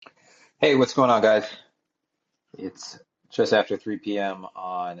Hey, what's going on, guys? It's just after 3 p.m.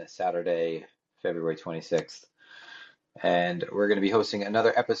 on Saturday, February 26th, and we're going to be hosting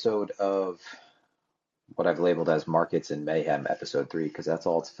another episode of what I've labeled as Markets and Mayhem, episode 3, because that's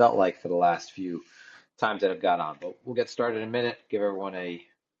all it's felt like for the last few times that I've got on. But we'll get started in a minute, give everyone a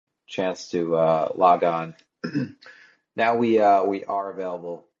chance to log on. Now we are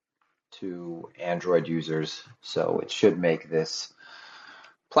available to Android users, so it should make this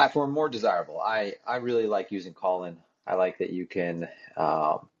platform more desirable. I really like using Callin. I like that you can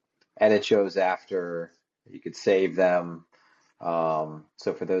edit shows after, you could save them.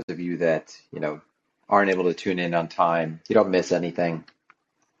 So for those of you that aren't able to tune in on time, you don't miss anything,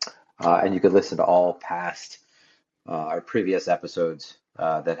 and you could listen to all past or previous episodes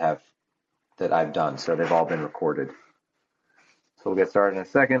that I've done. So they've all been recorded. So we'll get started in a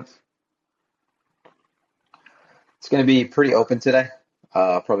second. It's going to be pretty open today.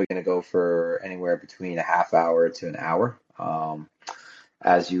 Probably going to go for anywhere between a half hour to an hour.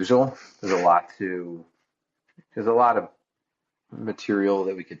 As usual, there's a lot of material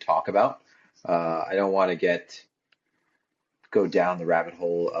that we could talk about. I don't want to go down the rabbit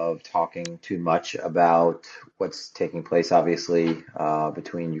hole of talking too much about what's taking place, obviously,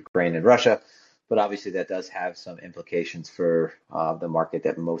 between Ukraine and Russia, but obviously that does have some implications for the market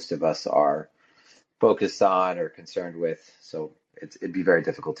that most of us are focused on or concerned with. So it'd be very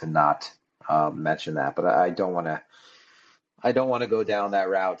difficult to not mention that. But I don't want to go down that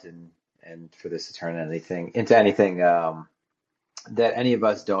route and for this to turn into anything that any of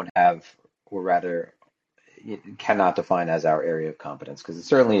us don't have, or rather cannot define as our area of competence, because it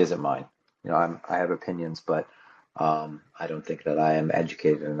certainly isn't mine. I have opinions, but I don't think that I am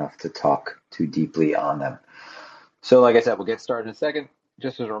educated enough to talk too deeply on them. So like I said, we'll get started in a second.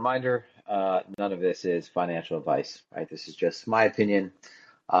 Just as a reminder, none of this is financial advice, right? This is just my opinion.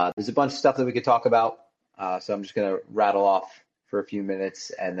 There's a bunch of stuff that we could talk about, so I'm just going to rattle off for a few minutes,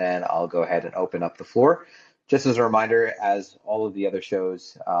 and then I'll go ahead and open up the floor. Just as a reminder, as all of the other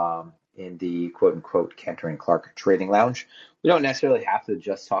shows in the quote-unquote Cantor and Clark Trading Lounge, we don't necessarily have to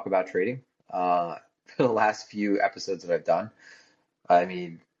just talk about trading. For the last few episodes that I've done, I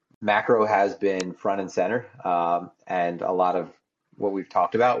mean, macro has been front and center, and a lot of what we've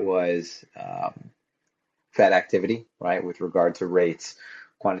talked about was Fed activity, right, with regard to rates,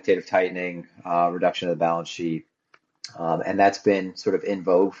 quantitative tightening, reduction of the balance sheet, and that's been sort of in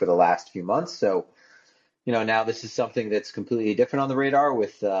vogue for the last few months. So, now this is something that's completely different on the radar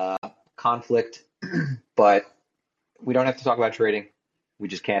with conflict, but we don't have to talk about trading. We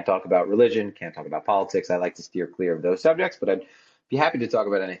just can't talk about religion, can't talk about politics. I like to steer clear of those subjects, but I'd be happy to talk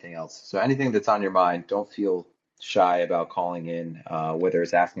about anything else. So anything that's on your mind, don't feel shy about calling in, whether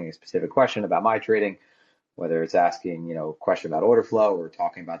it's asking a specific question about my trading, whether it's asking, a question about order flow or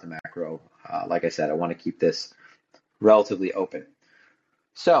talking about the macro. Like I said, I want to keep this relatively open.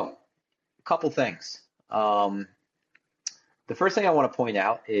 So a couple things. The first thing I want to point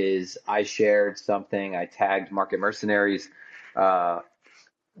out is I shared something, I tagged Market Mercenaries, the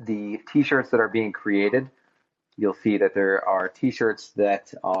t-shirts that are being created. You'll see that there are t-shirts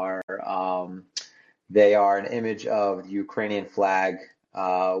that are, they are an image of the Ukrainian flag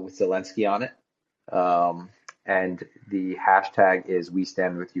with Zelensky on it. And the hashtag is We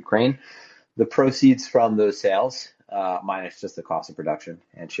Stand With Ukraine. The proceeds from those sales, minus just the cost of production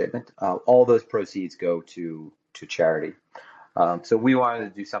and shipment, all those proceeds go to charity. So we wanted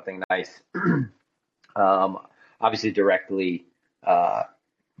to do something nice, obviously directly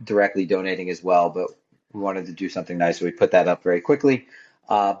donating as well, but we wanted to do something nice, so we put that up very quickly.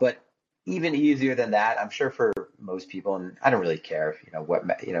 But even easier than that, I'm sure for most people, and I don't really care,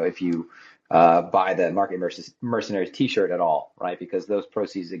 if you buy the Market Mercenaries T-shirt at all, right? Because those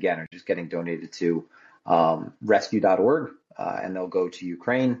proceeds, again, are just getting donated to rescue.org, and they'll go to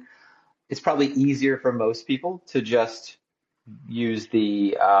Ukraine. It's probably easier for most people to just use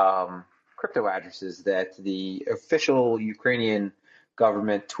the crypto addresses that the official Ukrainian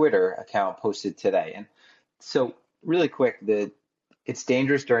government Twitter account posted today. And so really quick, it's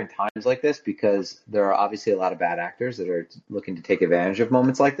dangerous during times like this because there are obviously a lot of bad actors that are looking to take advantage of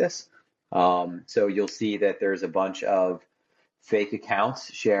moments like this. So you'll see that there's a bunch of fake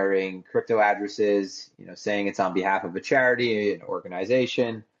accounts sharing crypto addresses, saying it's on behalf of a charity, an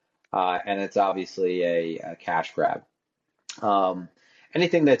organization, and it's obviously a cash grab.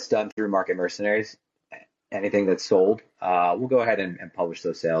 Anything that's done through Market Mercenaries, anything that's sold, we'll go ahead and publish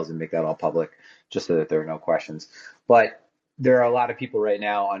those sales and make that all public just so that there are no questions. But there are a lot of people right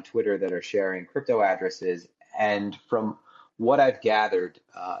now on Twitter that are sharing crypto addresses. And from what I've gathered,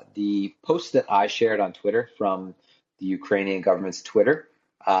 the posts that I shared on Twitter from the Ukrainian government's Twitter,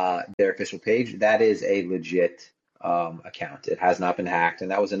 their official page. That is a legit account. It has not been hacked,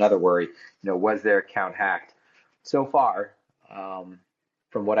 and that was another worry. Was their account hacked? So far,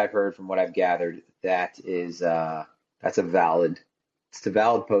 from what I've heard, from what I've gathered, that's a valid. It's a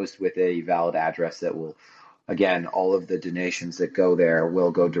valid post with a valid address that will, again, all of the donations that go there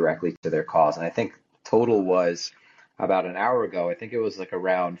will go directly to their cause. And I think total was about an hour ago. I think it was like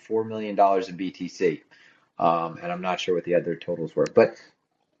around $4 million in BTC. And I'm not sure what the other totals were, but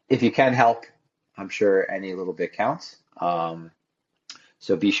if you can help, I'm sure any little bit counts.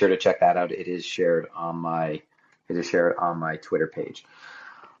 So be sure to check that out. It is shared on my Twitter page.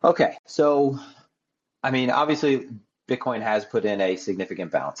 Okay, so I mean, obviously, Bitcoin has put in a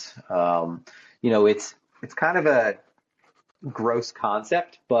significant bounce. It's kind of a gross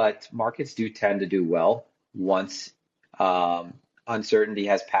concept, but markets do tend to do well once uncertainty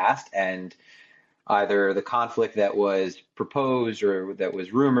has passed and either the conflict that was proposed or that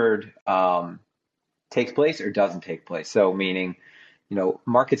was rumored takes place or doesn't take place. So meaning,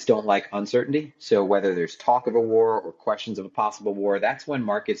 markets don't like uncertainty. So whether there's talk of a war or questions of a possible war, that's when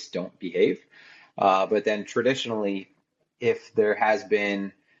markets don't behave. But then traditionally, if there has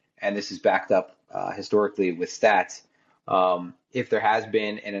been, and this is backed up historically with stats, if there has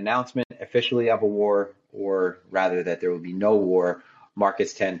been an announcement officially of a war, or rather that there will be no war,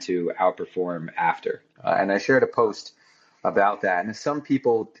 markets tend to outperform after. And I shared a post about that. And some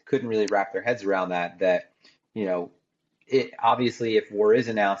people couldn't really wrap their heads around that, it obviously, if war is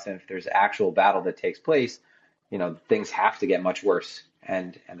announced and if there's actual battle that takes place, things have to get much worse.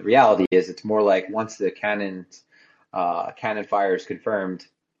 And the reality is it's more like once the cannon fire is confirmed,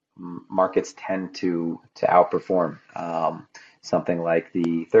 markets tend to outperform. Something like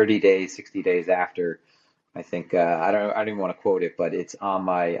the 30 days, 60 days after. I think I don't even want to quote it, but it's on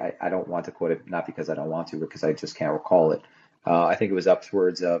my. I don't want to quote it, not because I don't want to, but because I just can't recall it. I think it was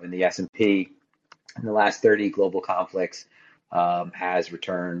upwards of in the S&P in the last 30 global conflicts has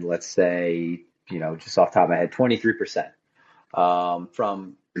returned, let's say, just off the top of my head, 23%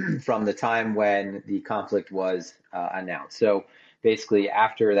 from the time when the conflict was announced. So basically,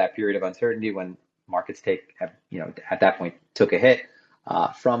 after that period of uncertainty, when markets at that point took a hit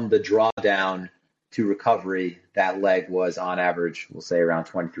from the drawdown to recovery, that leg was on average, we'll say around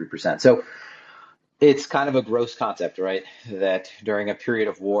 23%. So it's kind of a gross concept, right? That during a period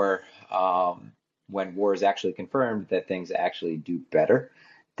of war, when war is actually confirmed, that things actually do better.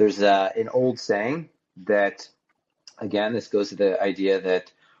 There's an old saying that, again, this goes to the idea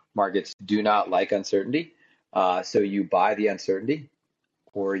that markets do not like uncertainty. So you buy the uncertainty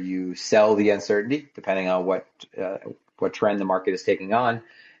or you sell the uncertainty, depending on what trend the market is taking on,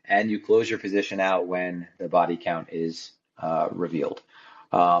 and you close your position out when the body count is revealed.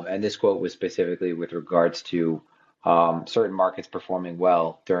 And this quote was specifically with regards to certain markets performing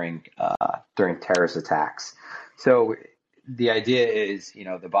well during terrorist attacks. So the idea is,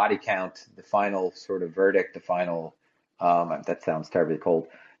 the body count, the final sort of verdict, the final that sounds terribly cold.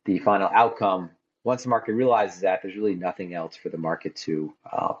 The final outcome, once the market realizes that, there's really nothing else for the market to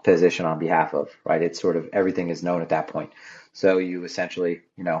position on behalf of, right? It's sort of everything is known at that point. So you essentially,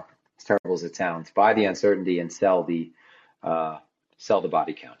 as terrible as it sounds, buy the uncertainty and sell the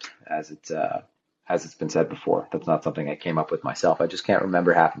body count, as it's been said before. That's not something I came up with myself. I just can't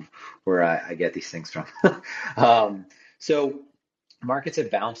remember half of where I get these things from. So markets have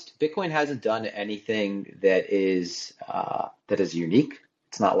bounced. Bitcoin hasn't done anything that is unique.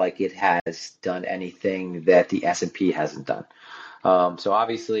 It's not like it has done anything that the S&P hasn't done. So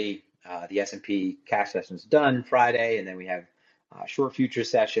obviously, the S&P cash session is done Friday, and then we have a short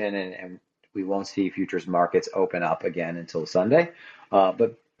futures session, and we won't see futures markets open up again until Sunday.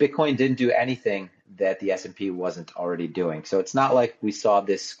 But Bitcoin didn't do anything that the S&P wasn't already doing. So it's not like we saw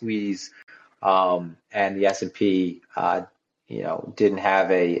this squeeze and the S&P didn't have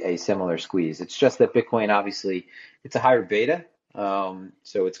a similar squeeze. It's just that Bitcoin, obviously, it's a higher beta.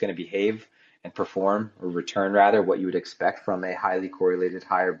 So it's going to behave and perform, or return rather, what you would expect from a highly correlated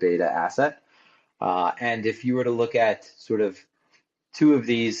higher beta asset. And if you were to look at sort of two of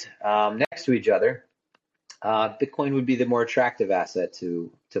these next to each other, Bitcoin would be the more attractive asset to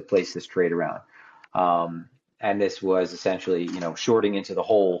place this trade around. And this was essentially, shorting into the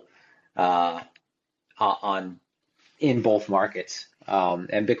hole in both markets.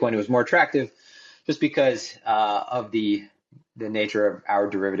 And Bitcoin was more attractive just because of the nature of our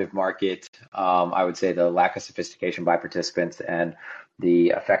derivative market. I would say the lack of sophistication by participants and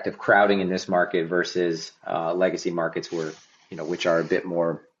the effect of crowding in this market versus legacy markets which are a bit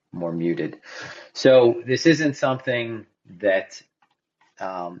more muted. So this isn't something that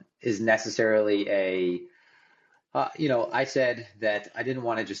is necessarily I said that I didn't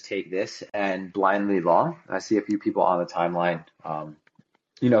want to just take this and blindly long. I see a few people on the timeline,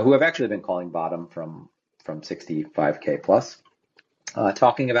 who have actually been calling bottom from 65K plus,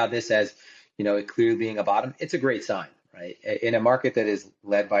 talking about this as, it clearly being a bottom. It's a great sign, right? In a market that is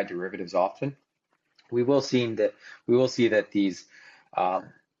led by derivatives often, we will see that these um,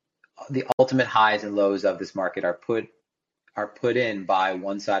 the ultimate highs and lows of this market are put in by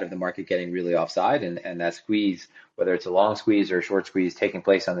one side of the market getting really offside, and that squeeze, whether it's a long squeeze or a short squeeze, taking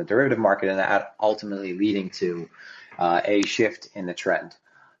place on the derivative market, and that ultimately leading to a shift in the trend.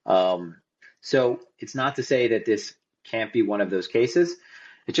 So it's not to say that this can't be one of those cases.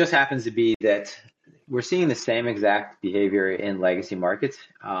 It just happens to be that we're seeing the same exact behavior in legacy markets,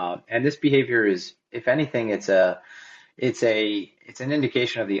 and this behavior is, if anything, it's an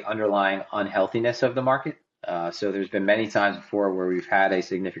indication of the underlying unhealthiness of the market. So there's been many times before where we've had a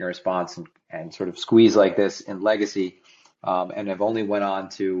significant response and sort of squeeze like this in legacy, and have only went on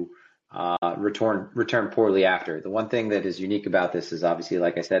to return poorly after. The one thing that is unique about this is, obviously,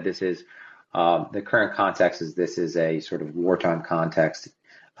 like I said, this is the current context is this is a sort of wartime context,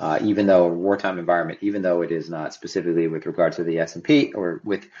 even though wartime environment, even though it is not specifically with regard to the S&P or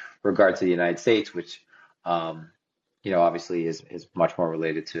with regard to the United States, which obviously is much more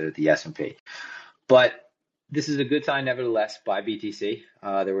related to the S&P. But this is a good sign, nevertheless, by BTC.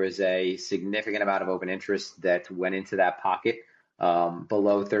 There was a significant amount of open interest that went into that pocket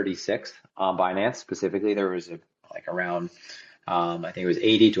below 36 on Binance. Specifically, there was around, I think it was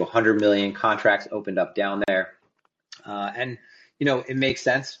 80 to 100 million contracts opened up down there. And it makes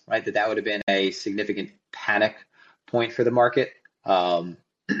sense, right, that would have been a significant panic point for the market.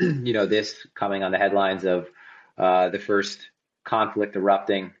 This coming on the headlines of the first conflict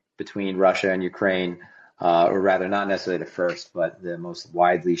erupting between Russia and Ukraine, or rather not necessarily the first, but the most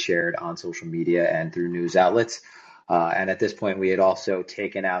widely shared on social media and through news outlets. And at this point, we had also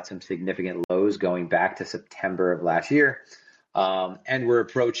taken out some significant lows going back to September of last year. And we're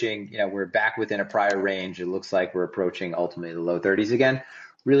approaching, we're back within a prior range. It looks like we're approaching ultimately the low 30s again.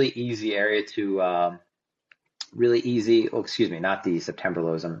 Really easy area to, excuse me, not the September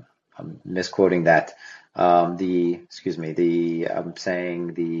lows. I'm misquoting that. I'm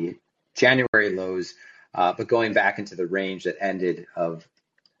saying the January lows, but going back into the range that ended of,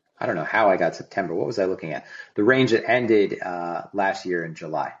 I don't know how I got September. What was I looking at? The range that ended last year in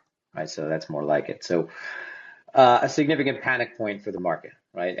July, right? So that's more like it. So a significant panic point for the market,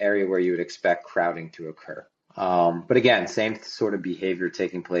 right? Area where you would expect crowding to occur. But again, same sort of behavior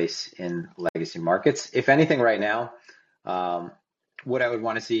taking place in legacy markets. If anything, right now, what I would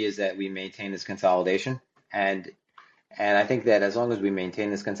want to see is that we maintain this consolidation, and I think that as long as we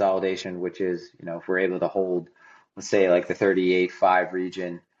maintain this consolidation, which is, if we're able to hold, let's say, like the 38.5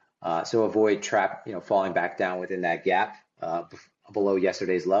 region, so avoid falling back down within that gap below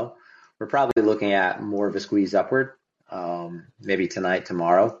yesterday's low, we're probably looking at more of a squeeze upward, maybe tonight,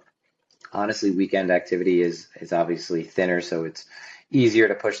 tomorrow. Honestly, weekend activity is obviously thinner, so it's easier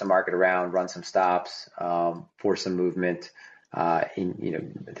to push the market around, run some stops, force some movement.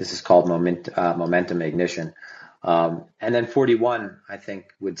 This is called momentum ignition. And then 41, I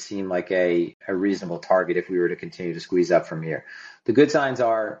think, would seem like a reasonable target if we were to continue to squeeze up from here. The good signs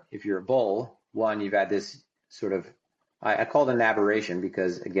are, if you're a bull, one, you've had this sort of, I call it an aberration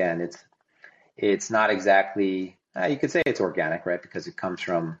because, again, it's not exactly, you could say it's organic, right? Because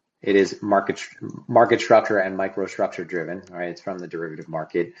it is market structure and microstructure driven, right? It's from the derivative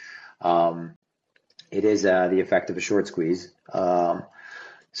market. It is the effect of a short squeeze.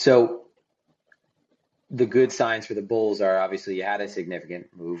 So the good signs for the bulls are, obviously, you had a significant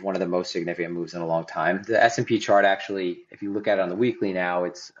move, one of the most significant moves in a long time. The S&P chart, actually, if you look at it on the weekly now,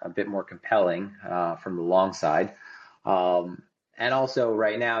 it's a bit more compelling from the long side. And also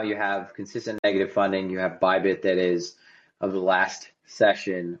right now you have consistent negative funding. You have Bybit that is over the last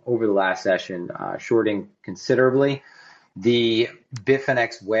session, shorting considerably. The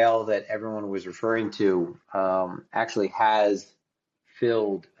Bitfinex whale that everyone was referring to actually has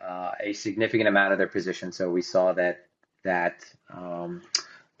filled a significant amount of their position. So we saw that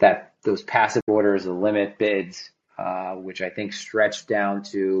those passive orders, the limit bids, which I think stretched down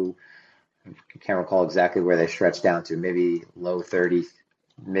to, I can't recall exactly where they stretched down to, maybe low 30,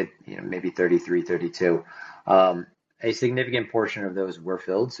 maybe 33, 32. A significant portion of those were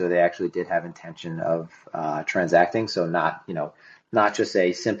filled, so they actually did have intention of transacting. So not just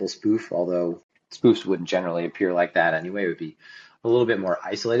a simple spoof, although spoofs wouldn't generally appear like that anyway. It would be a little bit more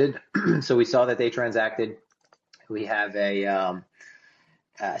isolated. So we saw that they transacted. We have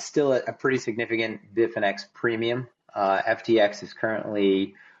still a pretty significant Bitfinex premium. FTX is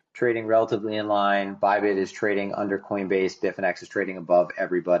currently trading relatively in line. Bybit is trading under Coinbase. Bitfinex is trading above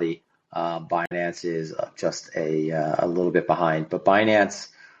everybody. Binance is just a little bit behind, but Binance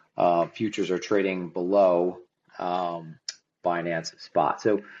futures are trading below Binance spot.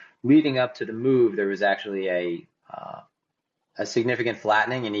 So leading up to the move, there was actually a significant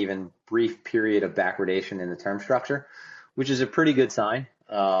flattening and even brief period of backwardation in the term structure, which is a pretty good sign.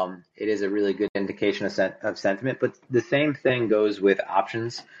 It is a really good indication of sentiment, but the same thing goes with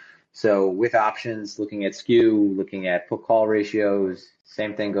options. So with options, looking at skew, looking at put call ratios,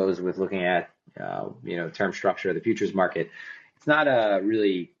 same thing goes with looking at term structure of the futures market. It's not a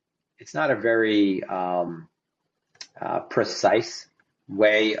very precise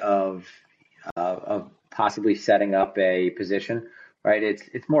way of possibly setting up a position, right?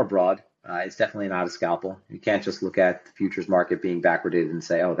 It's more broad. It's definitely not a scalpel. You can't just look at the futures market being backwardated and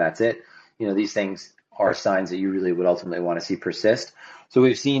say, oh, that's it. These things are signs that you really would ultimately want to see persist. So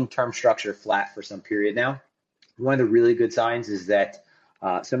we've seen term structure flat for some period now. One of the really good signs is that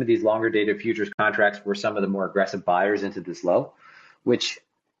some of these longer dated futures contracts were some of the more aggressive buyers into this low, which,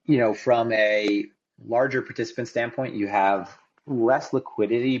 from a larger participant standpoint, you have less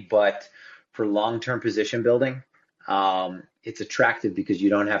liquidity, but for long-term position building, it's attractive because you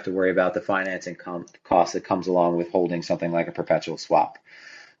don't have to worry about the financing cost that comes along with holding something like a perpetual swap.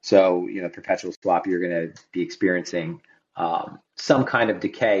 So, perpetual swap, you're going to be experiencing some kind of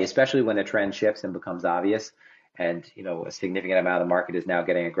decay, especially when the trend shifts and becomes obvious. And, a significant amount of the market is now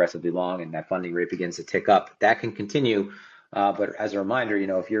getting aggressively long and that funding rate begins to tick up. That can continue. But as a reminder,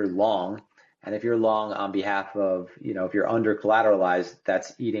 if you're long, and if you're long on behalf of, if you're under collateralized,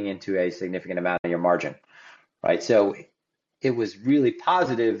 that's eating into a significant amount of your margin, right? So it was really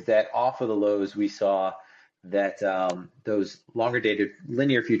positive that off of the lows we saw that those longer dated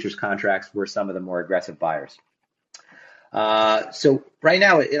linear futures contracts were some of the more aggressive buyers. So right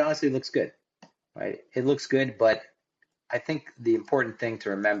now it honestly looks good, right? It looks good, but I think the important thing to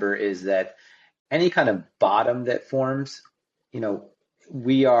remember is that any kind of bottom that forms,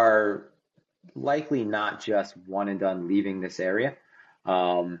 we are likely not just one and done leaving this area.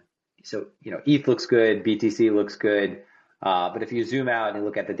 So, ETH looks good, BTC looks good. But if you zoom out and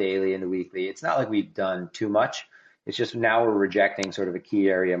look at the daily and the weekly, it's not like we've done too much. It's just now we're rejecting sort of a key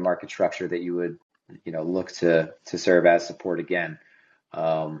area market structure that you would, look to serve as support again.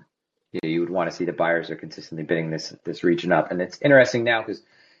 You would want to see the buyers are consistently bidding this region up. And it's interesting now because,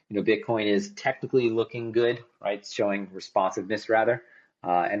 Bitcoin is technically looking good, right? It's showing responsiveness rather.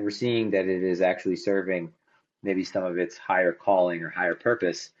 And we're seeing that it is actually serving maybe some of its higher calling or higher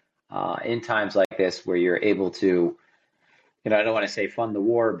purpose in times like this where you're able to, I don't want to say fund the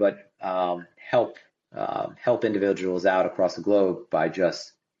war, but help individuals out across the globe by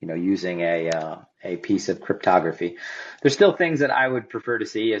just, using a piece of cryptography. There's still things that I would prefer to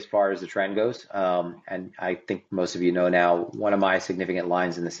see as far as the trend goes. And I think most of you know now, one of my significant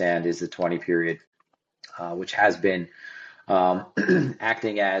lines in the sand is the 20 period, which has been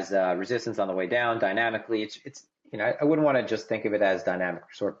acting as resistance on the way down dynamically. It's I wouldn't want to just think of it as dynamic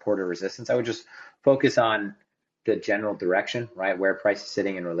sort of Porter resistance. I would just focus on the general direction, right, where price is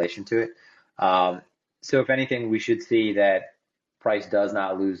sitting in relation to it. So if anything, we should see that price does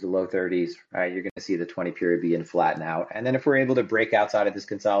not lose the low 30s, right? You're going to see the 20 period begin to flatten out. And then if we're able to break outside of this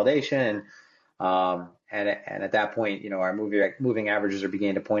consolidation, and at that point, our moving averages are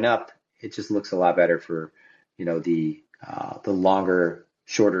beginning to point up, it just looks a lot better for, the longer,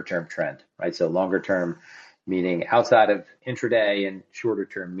 shorter term trend, right? So longer term meaning outside of intraday, and shorter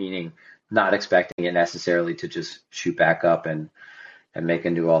term meaning not expecting it necessarily to just shoot back up and make a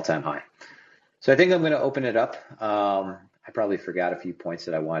new all-time high. So I think I'm going to open it up. I probably forgot a few points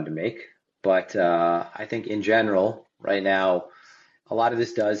that I wanted to make, but I think in general, right now, a lot of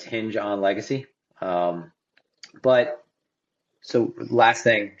this does hinge on legacy. But so last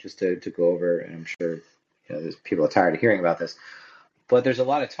thing, just to go over, and I'm sure there's people are tired of hearing about this, but there's a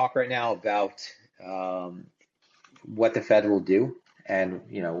lot of talk right now about what the Fed will do. And,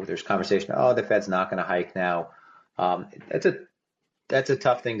 there's conversation, the Fed's not going to hike now. That's a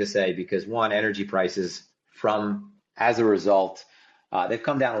tough thing to say because one, energy prices as a result, they've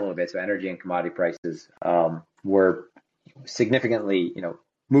come down a little bit. So energy and commodity prices were significantly,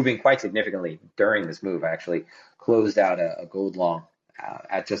 moving quite significantly during this move. I actually closed out a gold long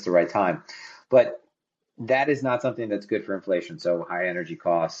at just the right time. But that is not something that's good for inflation. So high energy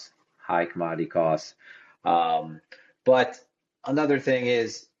costs, high commodity costs. But another thing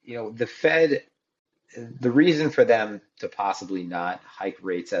is, the Fed, the reason for them to possibly not hike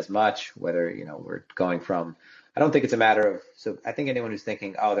rates as much, whether, we're going from, I don't think it's a matter of, so I think anyone who's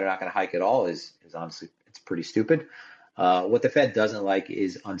thinking, they're not going to hike at all is honestly, it's pretty stupid. What the Fed doesn't like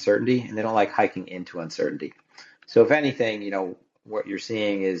is uncertainty, and they don't like hiking into uncertainty. So if anything, what you're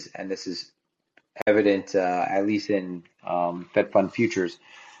seeing is, and this is evident at least in Fed fund futures,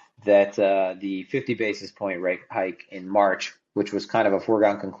 that the 50 basis point rate hike in March, which was kind of a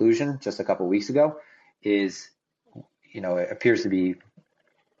foregone conclusion just a couple of weeks ago, is, it appears to be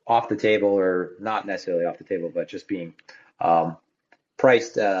off the table, or not necessarily off the table, but just being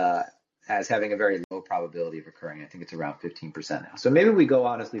priced as having a very low probability of occurring. I think it's around 15% now. So maybe we go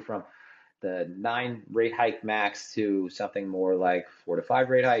honestly from the 9 rate hike max to something more like 4 to 5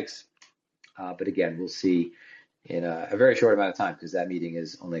 rate hikes. But again, we'll see in a very short amount of time, because that meeting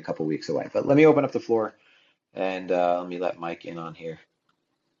is only a couple weeks away. But let me open up the floor, and let me let Mike in on here.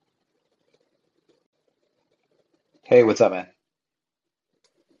 Hey, what's up, man?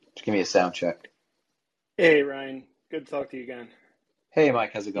 Just give me a sound check. Hey, Ryan. Good to talk to you again. Hey,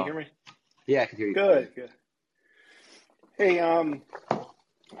 Mike. How's it going? Can you hear me? Yeah, I can hear you. Good. Hey,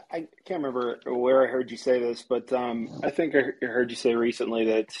 I can't remember where I heard you say this, but I think I heard you say recently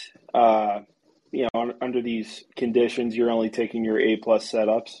that, under these conditions, you're only taking your A-plus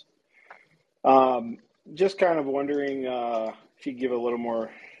setups. Just kind of wondering if you could give a little more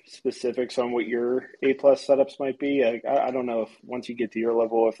specifics on what your A-plus setups might be. I don't know if once you get to your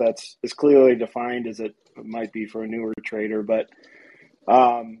level, if that's as clearly defined as it might be for a newer trader, but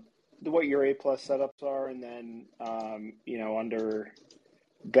what your A-plus setups are, and then, under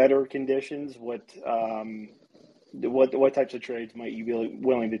better conditions, what types of trades might you be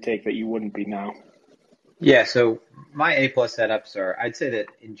willing to take that you wouldn't be now? Yeah, so my A-plus setups are, I'd say that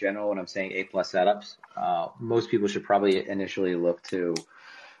in general, when I'm saying A-plus setups, most people should probably initially look to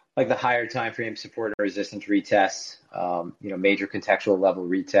like the higher time frame support and resistance retests, major contextual level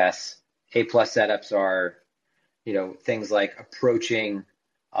retests. A-plus setups are, things like approaching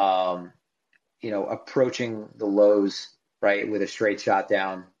the lows, right, with a straight shot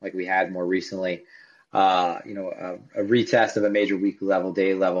down like we had more recently, a retest of a major weekly level,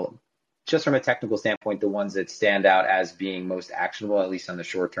 day level. Just from a technical standpoint, the ones that stand out as being most actionable, at least on the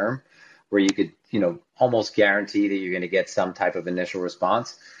short term, where you could, almost guarantee that you're going to get some type of initial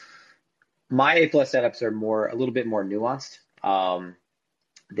response. My A-plus setups are a little bit more nuanced.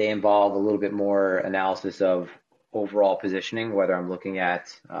 They involve a little bit more analysis of overall positioning, whether I'm looking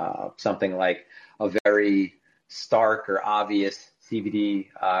at something like a very stark or obvious CVD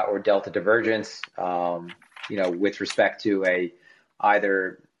or delta divergence, with respect to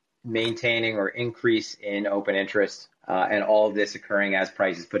either maintaining or increase in open interest, and all of this occurring as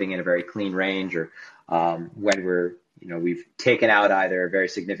price is putting in a very clean range, or when we've taken out either a very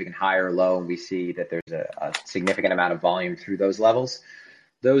significant high or low, and we see that there's a significant amount of volume through those levels.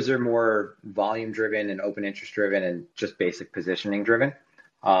 Those are more volume driven and open interest driven and just basic positioning driven.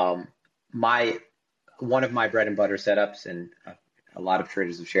 One of my bread and butter setups, and a lot of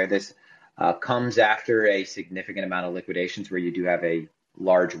traders have shared this, comes after a significant amount of liquidations where you do have a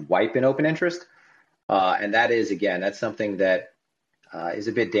large wipe in open interest. And that is, again, that's something that is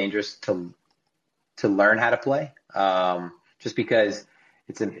a bit dangerous to learn how to play. Just because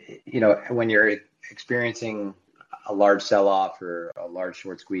when you're experiencing a large sell-off or a large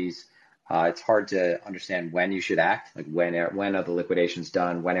short squeeze, it's hard to understand when you should act. Like when are the liquidations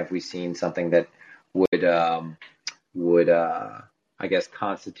done? When have we seen something that would I guess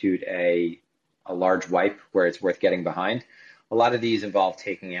constitute a large wipe where it's worth getting behind? A lot of these involve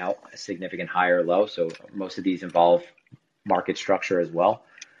taking out a significant high or low, so most of these involve market structure as well.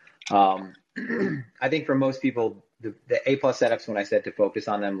 I think for most people, the A-plus setups, when I said to focus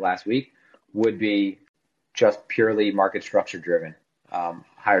on them last week, would be just purely market structure driven,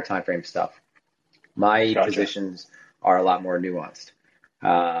 higher time frame stuff. My positions are a lot more nuanced.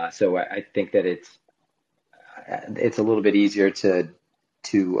 So I think that it's a little bit easier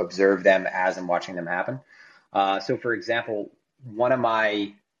to observe them as I'm watching them happen. So for example, one of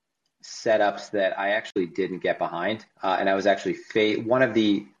my setups that I actually didn't get behind, and I was actually one of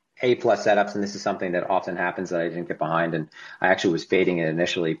the A-plus setups, and this is something that often happens that I didn't get behind, and I actually was fading it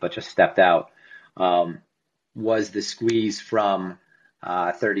initially, but just stepped out, was the squeeze from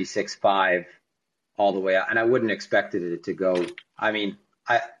 36.5 all the way out. And I wouldn't expected it to go. I mean,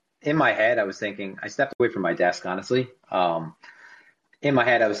 in my head, I was thinking, I stepped away from my desk, honestly. In my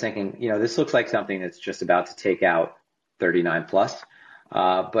head, I was thinking, this looks like something that's just about to take out 39 plus.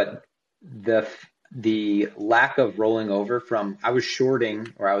 But the lack of rolling over I was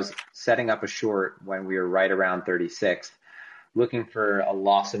shorting, or I was setting up a short when we were right around 36, looking for a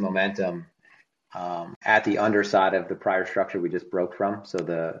loss of momentum at the underside of the prior structure we just broke from, so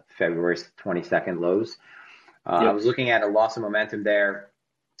the February 22nd lows. I was looking at a loss of momentum there,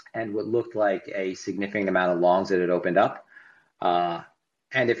 and what looked like a significant amount of longs that had opened up.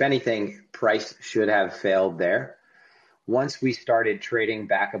 And if anything, price should have failed there. Once we started trading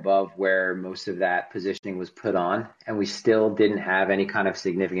back above where most of that positioning was put on, and we still didn't have any kind of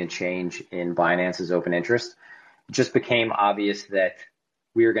significant change in Binance's open interest, it just became obvious that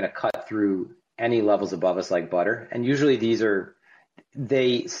we were going to cut through any levels above us like butter. And usually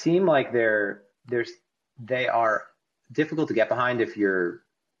they seem like they are difficult to get behind if you're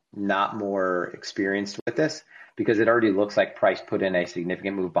not more experienced with this, because it already looks like price put in a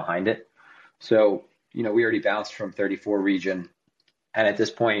significant move behind it. So, we already bounced from 34 region, and at this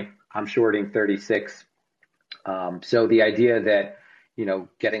point, I'm shorting 36. So the idea that,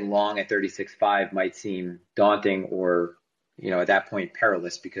 getting long at 36.5 might seem daunting or, at that point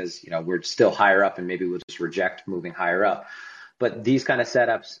perilous because, we're still higher up and maybe we'll just reject moving higher up. But these kind of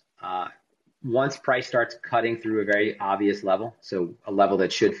setups, once price starts cutting through a very obvious level, so a level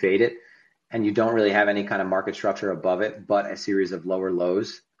that should fade it, and you don't really have any kind of market structure above it, but a series of lower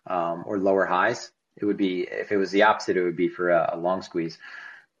lows or lower highs, it would be, if it was the opposite, it would be for a long squeeze.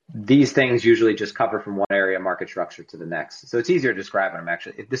 These things usually just cover from one area of market structure to the next. So it's easier to describe them,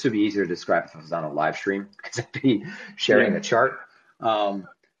 actually. This would be easier to describe if it was on a live stream because I'd be sharing a chart. But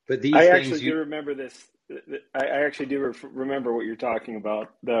these I things... actually do remember this. I actually do remember what you're talking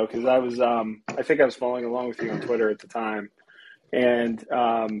about, though, because I was, I think I was following along with you on Twitter at the time. And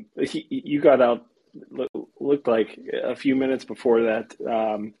you got out, looked like a few minutes before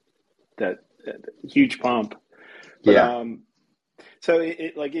that huge pump. But, so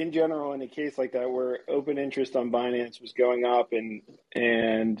like in general, in a case like that where open interest on Binance was going up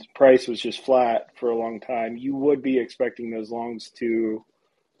and price was just flat for a long time, you would be expecting those longs to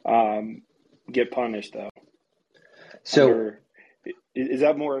get punished, though. So is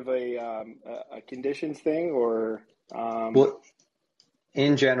that more of a conditions thing or? Well,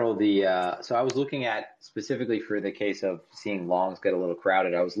 in general, so I was looking at specifically for the case of seeing longs get a little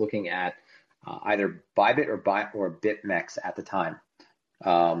crowded. I was looking at either Bybit or BitMEX at the time.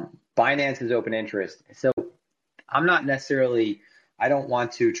 Binance's open interest. So I'm not necessarily, I don't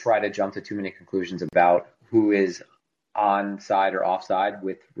want to try to jump to too many conclusions about who is on side or off side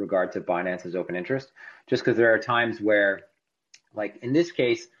with regard to Binance's open interest, just because there are times where, like in this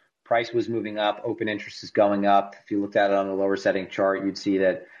case, price was moving up, open interest is going up. If you looked at it on the lower setting chart, you'd see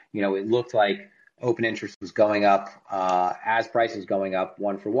that, it looked like open interest was going up as price is going up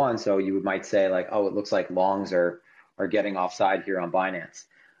 1 for 1. So you might say like, oh, it looks like longs are getting offside here on Binance.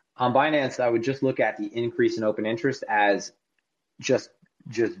 On Binance, I would just look at the increase in open interest as just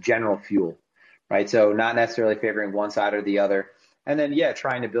general fuel, right? So not necessarily favoring one side or the other. And then,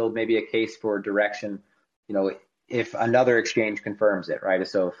 trying to build maybe a case for direction, if another exchange confirms it, right?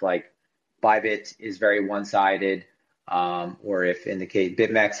 So if like Bybit is very one-sided, or if in the case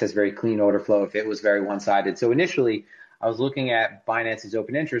BitMEX has very clean order flow, if it was very one-sided. So initially, I was looking at Binance's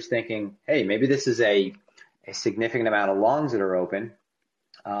open interest thinking, hey, maybe this is a significant amount of longs that are open.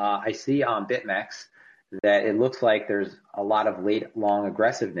 I see on BitMEX that it looks like there's a lot of late long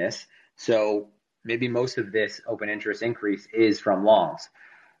aggressiveness. So maybe most of this open interest increase is from longs.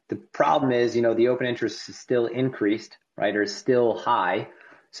 The problem is, the open interest is still increased, right, or is still high.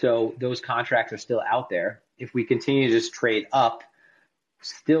 So those contracts are still out there. If we continue to just trade up,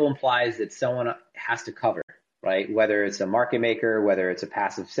 still implies that someone has to cover, right? Whether it's a market maker, whether it's a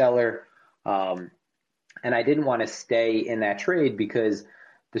passive seller. And I didn't want to stay in that trade because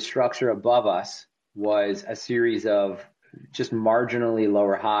the structure above us was a series of just marginally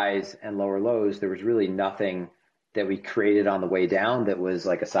lower highs and lower lows. There was really nothing that we created on the way down that was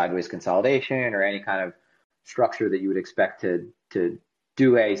like a sideways consolidation or any kind of structure that you would expect to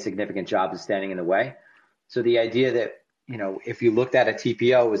do a significant job of standing in the way. So the idea that, if you looked at a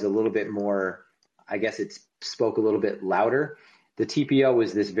TPO was a little bit more, I guess it spoke a little bit louder. The TPO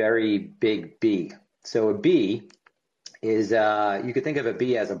was this very big B. So a B is, you could think of a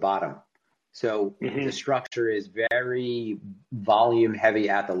B as a bottom. So the structure is very volume heavy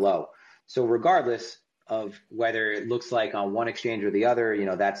at the low. So regardless of whether it looks like on one exchange or the other,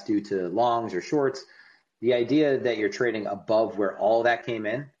 that's due to longs or shorts, the idea that you're trading above where all that came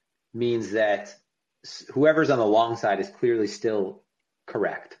in means that whoever's on the long side is clearly still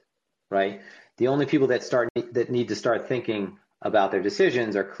correct, right? The only people that need to start thinking about their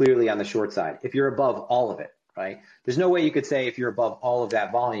decisions are clearly on the short side. If you're above all of it, right? There's no way you could say if you're above all of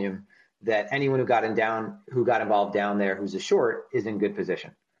that volume that anyone who got involved down there who's a short is in good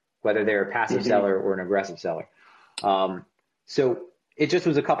position, whether they're a passive seller or an aggressive seller. So it just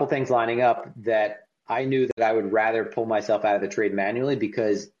was a couple things lining up that I knew that I would rather pull myself out of the trade manually,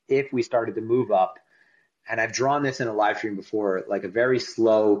 because if we started to move up, and I've drawn this in a live stream before, like a very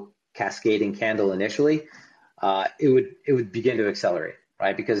slow cascading candle initially, it would begin to accelerate,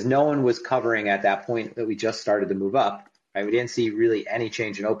 right? Because no one was covering at that point that we just started to move up, right? We didn't see really any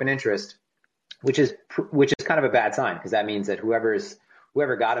change in open interest, which is kind of a bad sign, because that means that whoever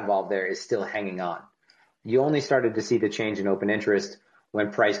got involved there is still hanging on. You only started to see the change in open interest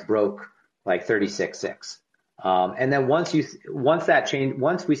when price broke like 36.6. And then once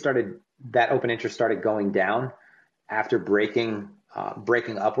that open interest started going down after breaking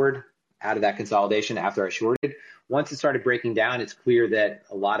upward out of that consolidation after I shorted, once it started breaking down, it's clear that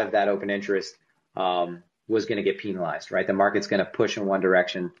a lot of that open interest was going to get penalized, right? The market's going to push in one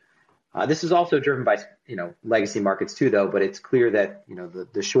direction. This is also driven by, legacy markets too, though, but it's clear that,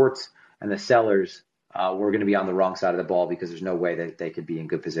 the shorts and the sellers were going to be on the wrong side of the ball, because there's no way that they could be in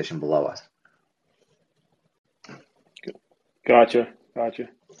good position below us. Gotcha. Well,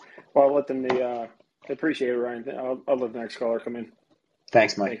 I'll let them I appreciate it, Ryan. I'll let the next caller come in.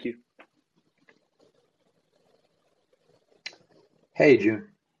 Thanks, Mike. Thank you. Hey, Juno.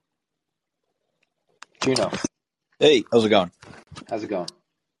 Hey, how's it going? How's it going?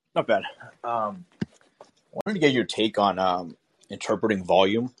 Not bad. Wanted to get your take on interpreting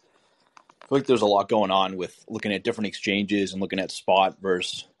volume. I feel like there's a lot going on with looking at different exchanges and looking at spot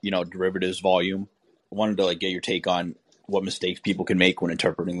versus, derivatives volume. I wanted to get your take on what mistakes people can make when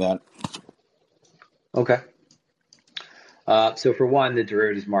interpreting that. Okay. So for one, the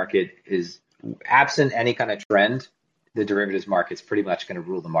derivatives market is, absent any kind of trend, the derivatives market's pretty much going to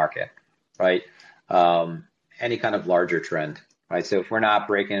rule the market, right? Any kind of larger trend, right? So if we're not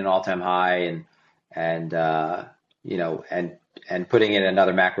breaking an all-time high and putting in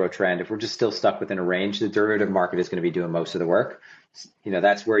another macro trend, if we're just still stuck within a range, the derivative market is going to be doing most of the work.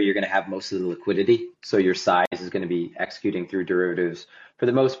 That's where you're going to have most of the liquidity. So your size is going to be executing through derivatives for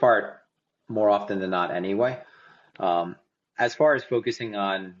the most part, more often than not anyway. As far as focusing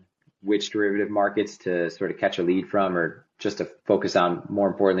on which derivative markets to sort of catch a lead from, or just to focus on, more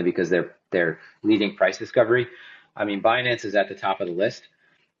importantly, because they're leading price discovery, I mean, Binance is at the top of the list.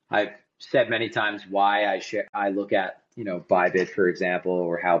 I've said many times why I look at, Bybit, for example,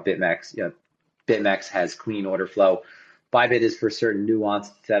 or how BitMEX has clean order flow. Bybit is for certain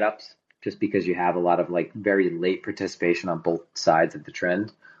nuanced setups, just because you have a lot of very late participation on both sides of the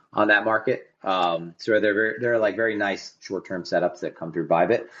trend on that market. So they're very nice short-term setups that come through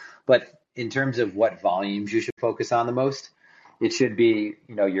Bybit. But in terms of what volumes you should focus on the most, it should be,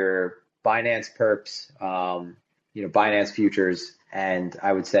 your Binance perps, Binance futures, and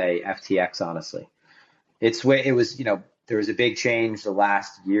I would say FTX, honestly. There was a big change the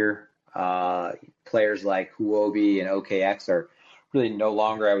last year. Players like Huobi and OKX are really no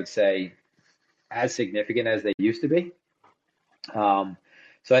longer, I would say, as significant as they used to be.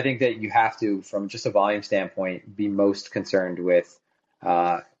 So I think that you have to, from just a volume standpoint, be most concerned with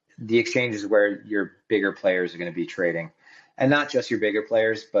the exchanges where your bigger players are going to be trading. And not just your bigger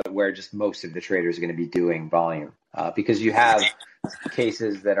players, but where just most of the traders are going to be doing volume. Because you have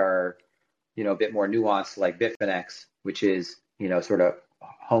cases that are, a bit more nuanced, like Bitfinex, which is, sort of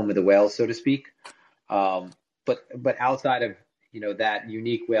home of the whales, so to speak. But outside of, that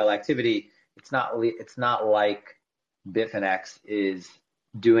unique whale activity, it's not like Bitfinex is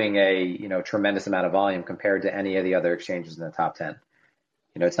doing a, tremendous amount of volume compared to any of the other exchanges in the top 10.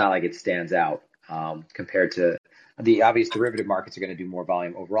 It's not like it stands out compared to the obvious derivative markets are going to do more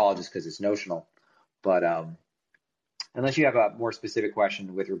volume overall just because it's notional. But unless you have a more specific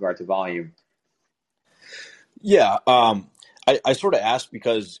question with regard to volume. Yeah. I sort of asked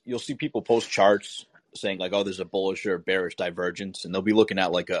because you'll see people post charts saying there's a bullish or bearish divergence, and they'll be looking at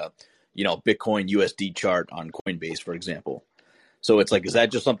a, Bitcoin USD chart on Coinbase, for example. So it's is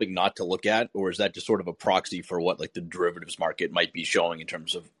that just something not to look at, or is that just sort of a proxy for what the derivatives market might be showing in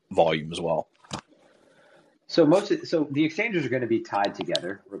terms of volume as well? So the exchanges are going to be tied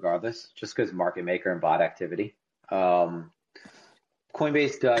together regardless, just because market maker and bot activity. Coinbase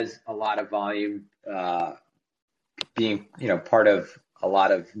does a lot of volume, being part of a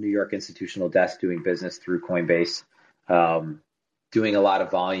lot of New York institutional desks doing business through Coinbase, doing a lot of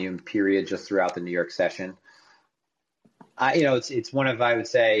volume, period, just throughout the New York session. It's one of, I would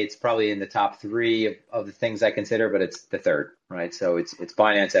say, it's probably in the top three of the things I consider, but it's the third, right? So it's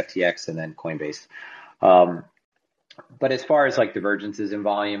Binance, FTX, and then Coinbase. But as far as divergences in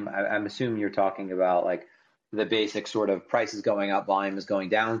volume, I'm assuming you're talking about the basic sort of prices going up, volume is going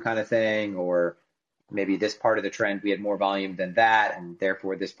down kind of thing, or maybe this part of the trend we had more volume than that, and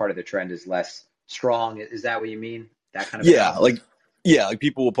therefore this part of the trend is less strong. Is that what you mean? That kind of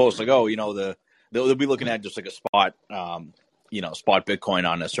people will post they'll be looking at just a spot spot Bitcoin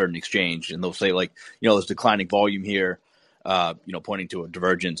on a certain exchange, and they'll say like, there's declining volume here, pointing to a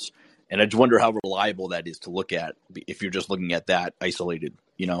divergence. And I just wonder how reliable that is to look at if you're just looking at that isolated.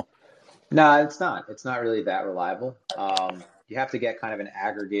 No, it's not. It's not really that reliable. You have to get kind of an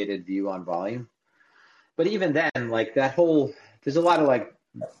aggregated view on volume. But even then, like there's a lot of like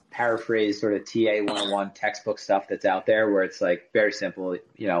paraphrase sort of TA 101 textbook stuff that's out there where it's like very simple,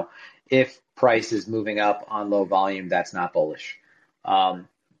 if price is moving up on low volume, that's not bullish.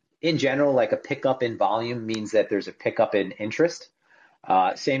 In general, like a pickup in volume means that there's a pickup in interest.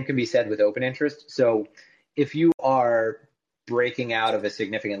 Same can be said with open interest. So if you are breaking out of a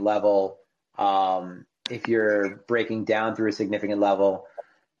significant level, if you're breaking down through a significant level,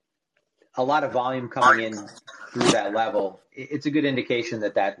 a lot of volume coming in through that level, it's a good indication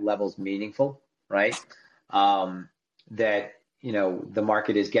that that level's meaningful, right? That, the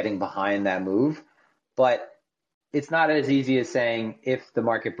market is getting behind that move. But it's not as easy as saying if the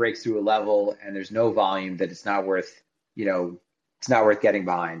market breaks through a level and there's no volume that it's not worth, it's not worth getting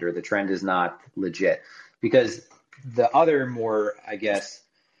behind, or the trend is not legit. Because the other more, I guess,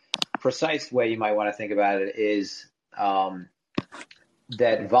 precise way you might want to think about it is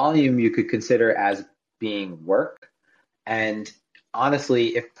that volume you could consider as being work. And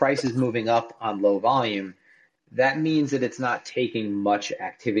honestly, if price is moving up on low volume, that means that it's not taking much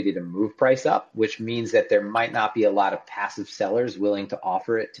activity to move price up, which means that there might not be a lot of passive sellers willing to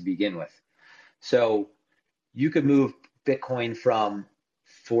offer it to begin with. So you could move Bitcoin from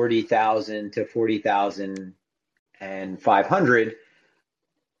 40,000 to 40,500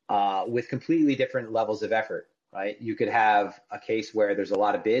 with completely different levels of effort, right? You could have a case where there's a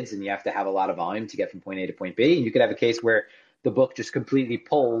lot of bids and you have to have a lot of volume to get from point A to point B. And you could have a case where the book just completely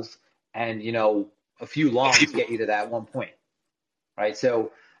pulls and, a few longs get you to that one point, right?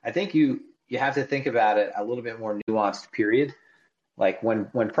 So I think you have to think about it a little bit more nuanced period. Like when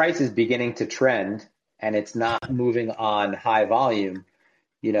price is beginning to trend and it's not moving on high volume,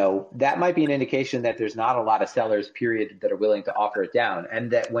 that might be an indication that there's not a lot of sellers, period, that are willing to offer it down. And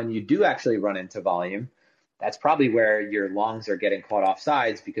that when you do actually run into volume, that's probably where your longs are getting caught off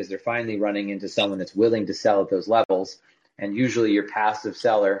sides because they're finally running into someone that's willing to sell at those levels. And usually your passive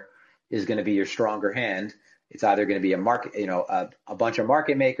seller is going to be your stronger hand. It's either going to be a market, a bunch of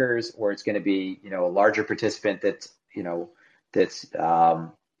market makers, or it's going to be, a larger participant that's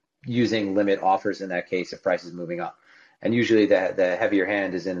using limit offers in that case if price is moving up. And usually the heavier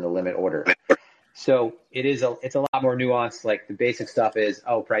hand is in the limit order. So it's a lot more nuanced. Like the basic stuff is,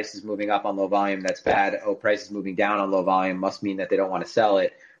 price is moving up on low volume, that's bad. Price is moving down on low volume, must mean that they don't want to sell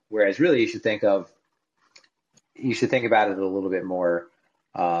it. Whereas really you should think about it a little bit more,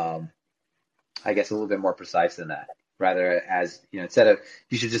 I guess a little bit more precise than that. Rather as, you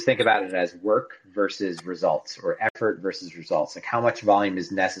should just think about it as work versus results, or effort versus results. Like how much volume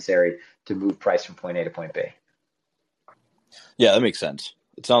is necessary to move price from point A to point B. Yeah, that makes sense.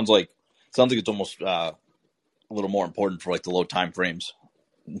 It sounds like it's almost a little more important for like the low time frames,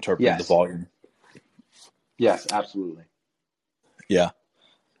 interpreting the volume. Yes, absolutely. Yeah.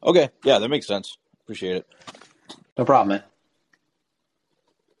 Okay. Yeah, that makes sense. Appreciate it. No problem, man.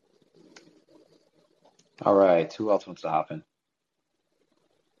 All right. Who else wants to hop in?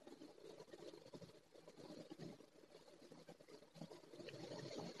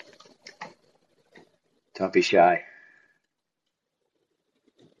 Don't be shy.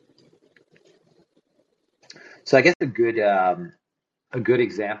 So I guess a good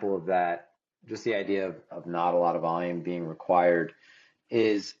example of that, just the idea of not a lot of volume being required,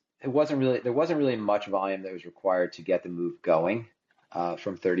 is there wasn't really much volume that was required to get the move going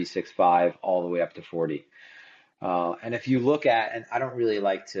from 36.5 all the way up to 40. And if you look at, and I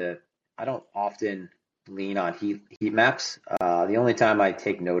don't often lean on heat maps. The only time I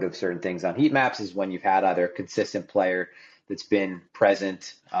take note of certain things on heat maps is when you've had either a consistent player that's been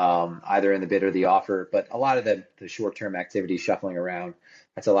present either in the bid or the offer. But a lot of the short-term activity shuffling around,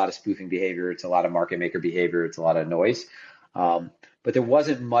 that's a lot of spoofing behavior. It's a lot of market maker behavior. It's a lot of noise. But there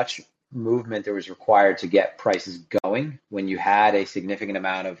wasn't much movement that was required to get prices going when you had a significant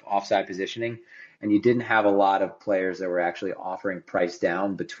amount of offside positioning and you didn't have a lot of players that were actually offering price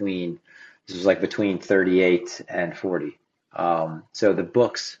down between 38 and 40. So the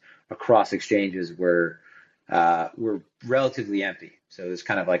books across exchanges were relatively empty. So there's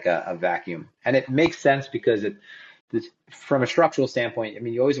kind of like a vacuum, and it makes sense because from a structural standpoint, I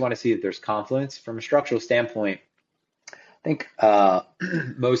mean, you always want to see that there's confluence. From a structural standpoint, I think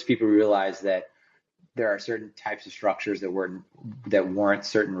most people realize that there are certain types of structures that warrant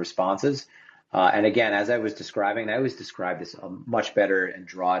certain responses. And again, as I was describing, I always describe this much better and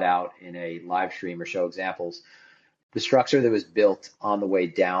draw it out in a live stream or show examples. the structure that was built on the way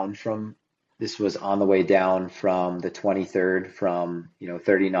down from this was on the way down from the 23rd from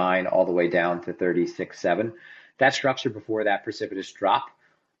 39 all the way down to 36.7. That structure before that precipitous drop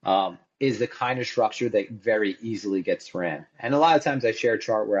is the kind of structure that very easily gets ran. And a lot of times I share a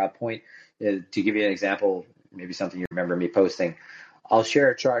chart where I'll point to give you an example, maybe something you remember me posting. I'll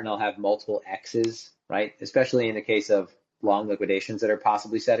share a chart and I'll have multiple X's, right? Especially in the case of long liquidations that are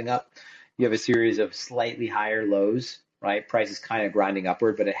possibly setting up. You have a series of slightly higher lows, right? Price is kind of grinding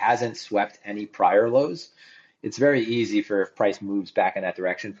upward, but it hasn't swept any prior lows. It's very easy for if price moves back in that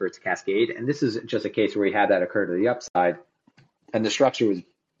direction for it to cascade. And this is just a case where we had that occur to the upside, and the structure was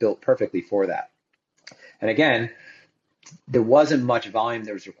built perfectly for that. And again, there wasn't much volume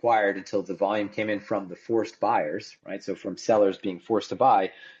that was required until the volume came in from the forced buyers, right? So from sellers being forced to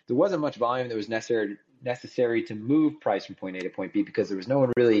buy, there wasn't much volume that was necessary to move price from point A to point B because there was no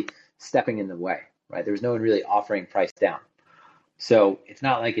one really stepping in the way, right? There was no one really offering price down. So it's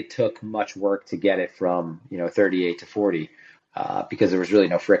not like it took much work to get it from 38 to 40 because there was really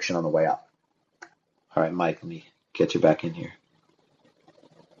no friction on the way up. All right, Mike, let me get you back in here.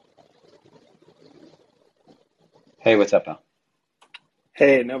 Hey, what's up, pal?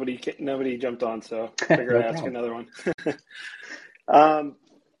 Hey, nobody jumped on, so I figured I'd ask another one.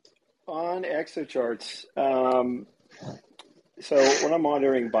 On exocharts, so when I'm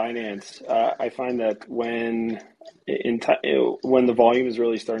monitoring Binance, I find that when the volume is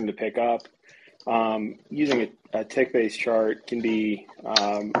really starting to pick up, using a tick-based chart can be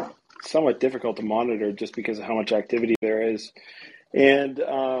somewhat difficult to monitor just because of how much activity there is. And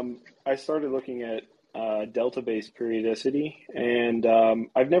I started looking at delta-based periodicity, and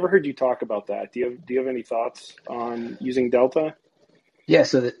I've never heard you talk about that. Do you have any thoughts on using delta? Yeah,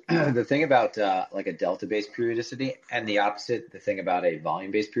 so the thing about like a delta-based periodicity and the opposite, the thing about a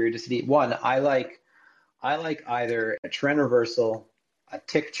volume-based periodicity, one, I like either a trend reversal, a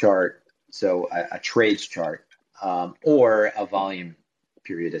tick chart, so a trades chart, or a volume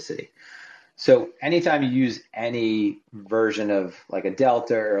periodicity. So anytime you use any version of like a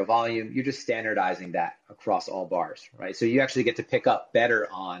delta or a volume, you're just standardizing that across all bars, right? So you actually get to pick up better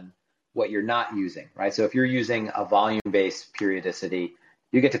on what you're not using, right? So if you're using a volume-based periodicity,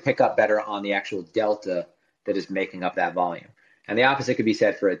 you get to pick up better on the actual delta that is making up that volume. And the opposite could be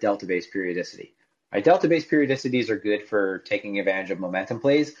said for a delta-based periodicity. Right? Delta-based periodicities are good for taking advantage of momentum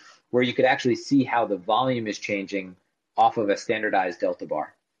plays where you could actually see how the volume is changing off of a standardized delta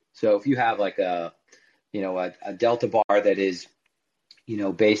bar. So if you have like a delta bar that is,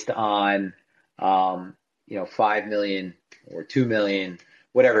 based on, 5 million or 2 million,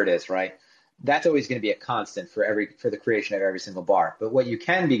 whatever it is, right? That's always going to be a constant for the creation of every single bar. But what you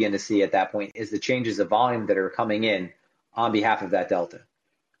can begin to see at that point is the changes of volume that are coming in on behalf of that delta.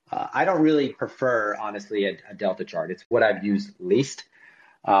 I don't really prefer, honestly, a delta chart. It's what I've used least.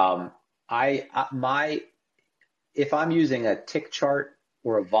 If I'm using a tick chart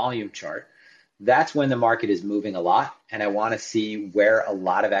or a volume chart, that's when the market is moving a lot, and I want to see where a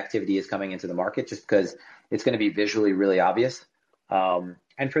lot of activity is coming into the market, just because it's going to be visually really obvious.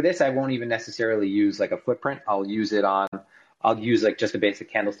 And for this, I won't even necessarily use like a footprint. I'll use like just a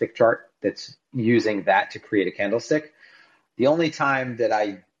basic candlestick chart that's using that to create a candlestick. The only time that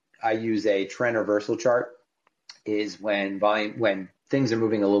I use a trend reversal chart is when things are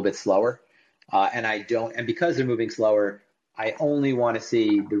moving a little bit slower, and because they're moving slower, I only want to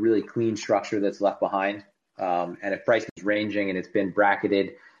see the really clean structure that's left behind. And if price is ranging and it's been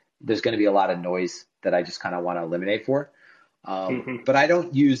bracketed, there's going to be a lot of noise that I just kind of want to eliminate for. But I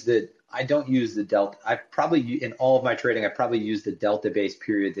don't use the delta. In all of my trading, I probably use the delta-based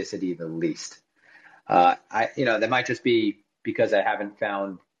periodicity the least. That might just be because I haven't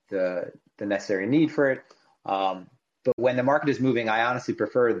found the necessary need for it. But when the market is moving, I honestly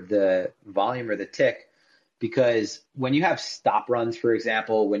prefer the volume or the tick, because when you have stop runs, for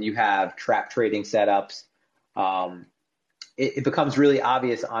example, when you have trap trading setups, it becomes really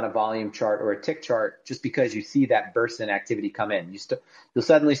obvious on a volume chart or a tick chart, just because you see that burst in activity come in. You'll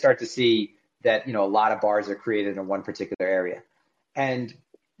suddenly start to see that a lot of bars are created in one particular area, and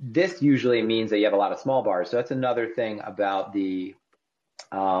this usually means that you have a lot of small bars. So that's another thing about the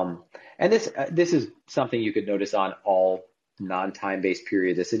and this is something you could notice on all non-time based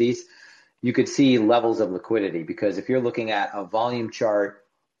periodicities. You could see levels of liquidity, because if you're looking at a volume chart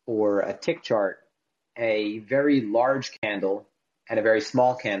or a tick chart, a very large candle and a very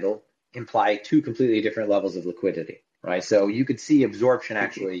small candle imply two completely different levels of liquidity, right? So you could see absorption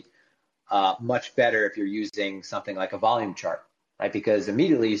actually much better if you're using something like a volume chart, right? Because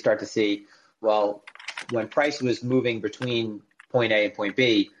immediately you start to see, well, when price was moving between point A and point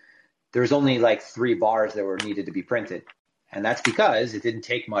B, there's only like 3 bars that were needed to be printed. And that's because it didn't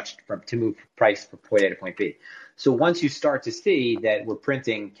take much to move price from point A to point B. So once you start to see that we're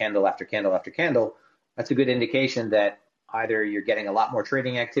printing candle after candle after candle, that's a good indication that either you're getting a lot more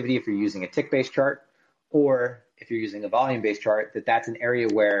trading activity if you're using a tick-based chart, or if you're using a volume-based chart, that's an area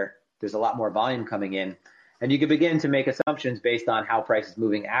where there's a lot more volume coming in. And you can begin to make assumptions based on how price is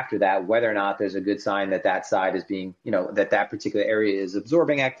moving after that, whether or not there's a good sign that that side is being, that particular area is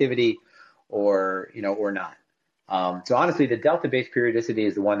absorbing activity or not. So honestly, the delta-based periodicity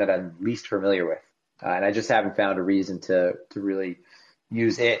is the one that I'm least familiar with. And I just haven't found a reason to really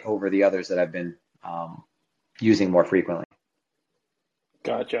use it over the others that I've been using more frequently.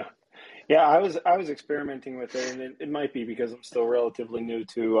 Gotcha. Yeah, I was experimenting with it, and it might be because I'm still relatively new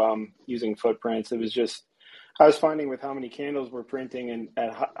to using footprints. It was just I was finding with how many candles we're printing and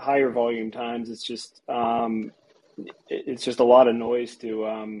at higher volume times, it's just a lot of noise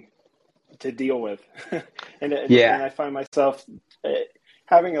to deal with, and I find myself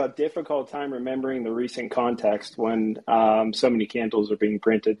having a difficult time remembering the recent context when so many candles are being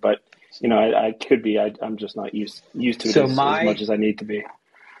printed. But I could be. I'm just not used to it as much as I need to be.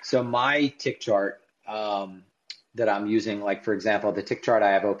 So my tick chart that I'm using, like for example, the tick chart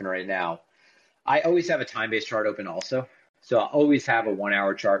I have open right now, I always have a time-based chart open also. So I always have a 1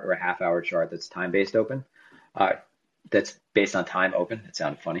 hour chart or a half-hour chart that's time-based open. That's based on time open. It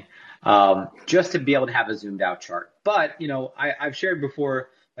sounded funny. Just to be able to have a zoomed out chart. But, I've shared before,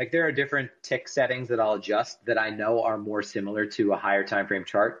 like there are different tick settings that I'll adjust that I know are more similar to a higher time frame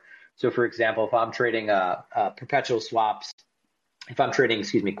chart. So for example, if I'm trading perpetual swaps, if I'm trading,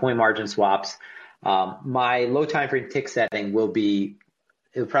 coin margin swaps, my low time frame tick setting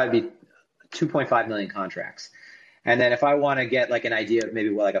it'll probably be 2.5 million contracts. And then if I want to get like an idea of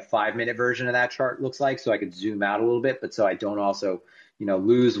maybe what like a 5-minute version of that chart looks like, so I could zoom out a little bit, but so I don't also,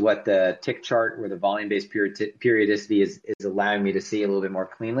 lose what the tick chart or the volume-based periodicity is allowing me to see a little bit more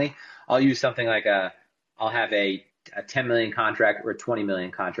cleanly, I'll use something like I'll have a 10 million contract or a 20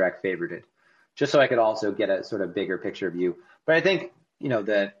 million contract favorited, just so I could also get a sort of bigger picture view. But I think,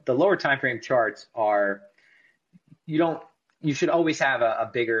 the lower time frame charts are, you should always have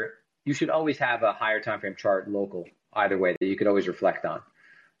you should always have a higher time frame chart local either way that you could always reflect on,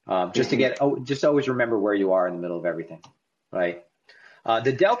 just to always remember where you are in the middle of everything, right?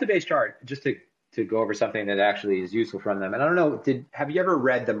 The delta based chart, just to go over something that actually is useful from them. And I don't know, have you ever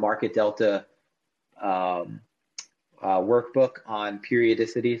read the market delta workbook on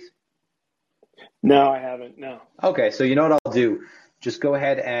periodicities? No, I haven't. No. Okay, so you know what I'll do? Just go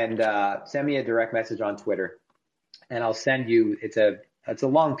ahead and send me a direct message on Twitter, and I'll send you. It's a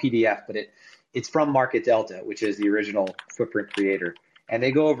long PDF, but it's from Market Delta, which is the original footprint creator, and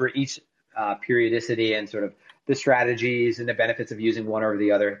they go over each periodicity and sort of the strategies and the benefits of using one over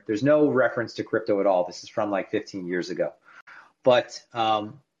the other. There's no reference to crypto at all. This is from like 15 years ago, but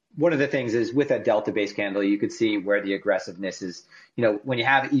one of the things is with a delta-based candle, you could see where the aggressiveness is. When you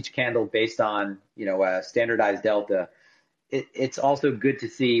have each candle based on, a standardized delta, it's also good to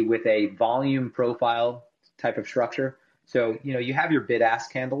see with a volume profile type of structure. So, you have your bid-ask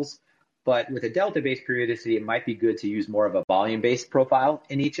candles, but with a delta-based periodicity, it might be good to use more of a volume-based profile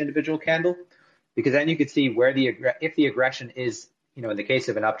in each individual candle, because then you could see where if the aggression is, in the case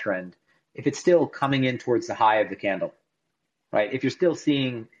of an uptrend, if it's still coming in towards the high of the candle. Right. If you're still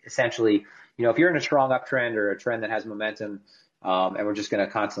seeing essentially, if you're in a strong uptrend or a trend that has momentum, and we're just going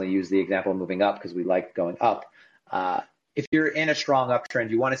to constantly use the example of moving up because we like going up. If you're in a strong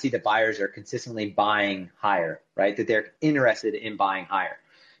uptrend, you want to see that buyers are consistently buying higher, right? That they're interested in buying higher.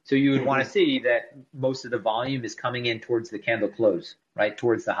 So you would want to see that most of the volume is coming in towards the candle close, right?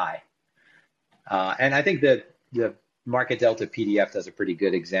 Towards the high. And I think that the Market Delta PDF does a pretty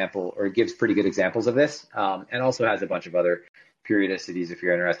good example, or gives pretty good examples of this, and also has a bunch of other periodicities if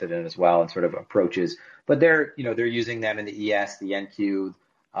you're interested in as well, and sort of approaches. But they're using them in the ES, the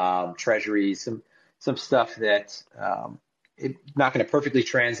NQ, treasuries, some stuff that it's not going to perfectly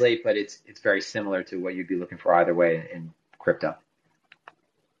translate, but it's very similar to what you'd be looking for either way in crypto.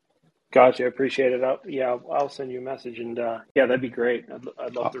 Gotcha. Appreciate it. I'll send you a message, and that'd be great.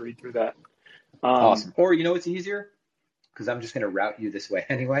 I'd love to read through that. Awesome. Or it's easier, because I'm just going to route you this way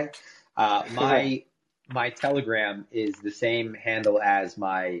anyway. My Telegram is the same handle as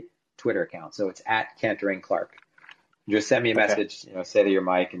my Twitter account, so it's at Cantoring Clark. Just send me a message, say to your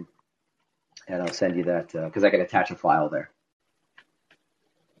mic, and I'll send you that because I can attach a file there.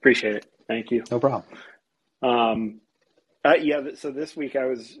 Appreciate it. Thank you. No problem. So this week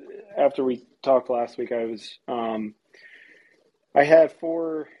after we talked last week, I had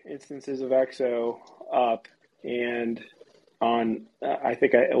 4 instances of XO up, and on,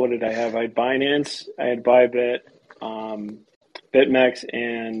 what did I have? I had Binance, I had Bybit, BitMEX,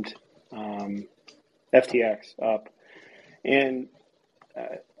 and FTX up. And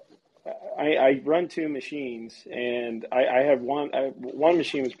I run two machines, and I have one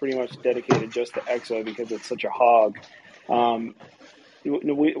machine was pretty much dedicated just to EXO because it's such a hog.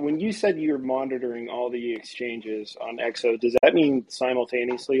 When you said you're monitoring all the exchanges on EXO, does that mean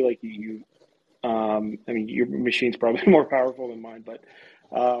simultaneously, like I mean, your machine's probably more powerful than mine, but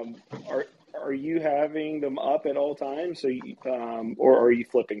are you having them up at all times? Or are you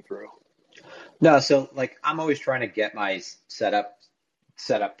flipping through? No, so like I'm always trying to get my setup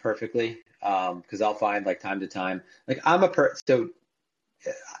set up perfectly, because I'll find like time to time, like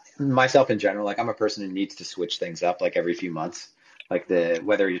myself in general, like I'm a person who needs to switch things up like every few months, like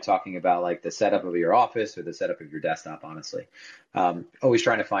whether you're talking about like the setup of your office or the setup of your desktop, honestly. Always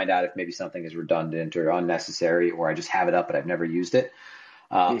trying to find out if maybe something is redundant or unnecessary, or I just have it up but I've never used it.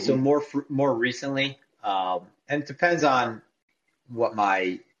 So more recently, and it depends on what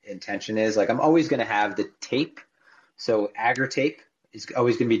my intention is. Like I'm always going to have the tape. So aggr tape is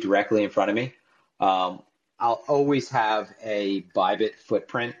always going to be directly in front of me. I'll always have a Bybit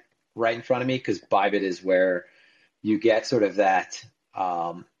footprint right in front of me, because Bybit is where you get sort of that,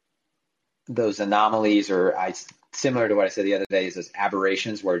 those anomalies, or similar to what I said the other day, is those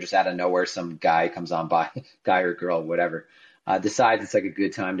aberrations where just out of nowhere some guy comes on by, guy or girl, whatever, decides it's like a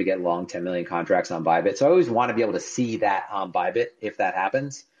good time to get long 10 million contracts on Bybit. So I always want to be able to see that on Bybit if that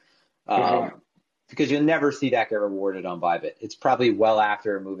happens. Because you'll never see that get rewarded on Bybit. It's probably well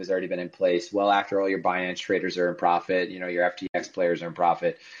after a move has already been in place, well after all your Binance traders are in profit, your FTX players are in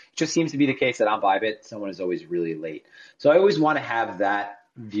profit. It just seems to be the case that on Bybit, someone is always really late. So I always want to have that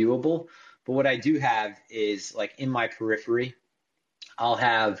viewable. But what I do have is, like, in my periphery, I'll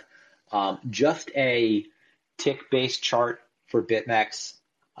have just a tick-based chart for BitMEX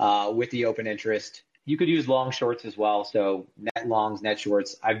with the open interest. You could use long shorts as well, so net longs, net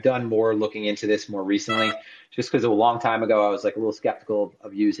shorts. I've done more looking into this more recently, just because a long time ago I was like a little skeptical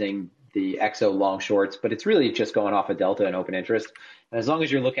of using the EXO long shorts, but it's really just going off of delta and open interest. And as long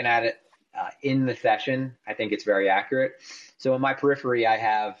as you're looking at it in the session, I think it's very accurate. So in my periphery, I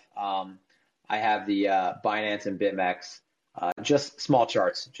have the Binance and BitMEX, just small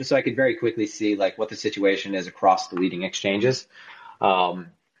charts, just so I could very quickly see like what the situation is across the leading exchanges.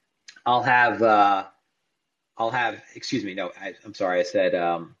 Excuse me, no, I'm sorry, I said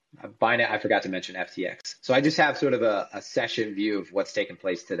Binance. I forgot to mention FTX. So I just have sort of a session view of what's taking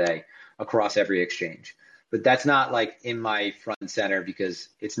place today across every exchange. But that's not like in my front and center, because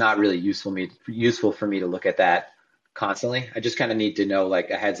it's not really useful for me to look at that constantly. I just kind of need to know, like,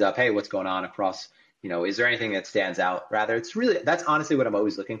 a heads up, hey, what's going on across, is there anything that stands out? Rather, that's honestly what I'm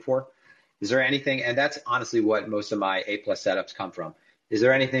always looking for. Is there anything, and that's honestly what most of my A+ setups come from. Is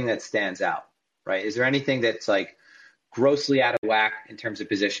there anything that stands out, right? Is there anything that's like grossly out of whack in terms of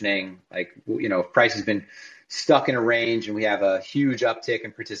positioning? Like, if price has been stuck in a range and we have a huge uptick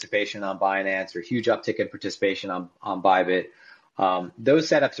in participation on Binance or huge uptick in participation on Bybit, those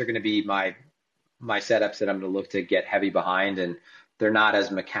setups are going to be my setups that I'm going to look to get heavy behind, and they're not as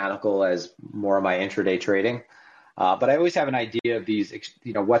mechanical as more of my intraday trading. But I always have an idea of these,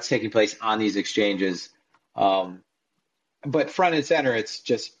 what's taking place on these exchanges. But front and center, it's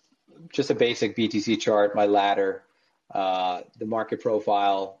just a basic BTC chart, my ladder, the market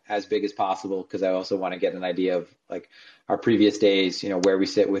profile as big as possible, because I also want to get an idea of like our previous days, where we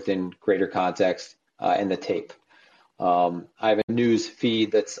sit within greater context, and the tape. I have a news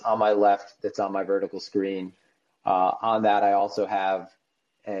feed that's on my left, that's on my vertical screen. On that, I also have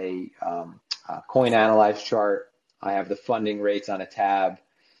a coin analyze chart. I have the funding rates on a tab.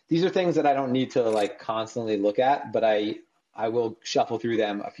 These are things that I don't need to like constantly look at, but I will shuffle through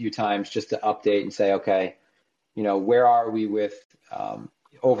them a few times just to update and say, okay, where are we with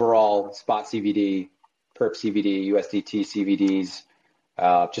overall spot CVD, perp CVD, USDT CVDs,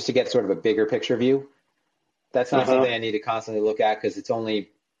 just to get sort of a bigger picture view. That's not something I need to constantly look at, because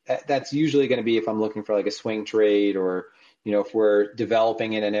that's usually going to be if I'm looking for like a swing trade, or, if we're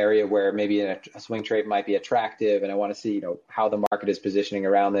developing in an area where maybe a swing trade might be attractive and I want to see, how the market is positioning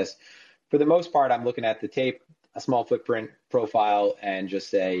around this. For the most part, I'm looking at the tape, a small footprint profile, and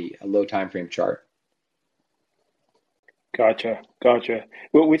just a low time frame chart. Gotcha.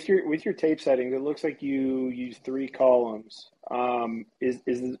 Well, with your tape setting, it looks like you use 3 columns.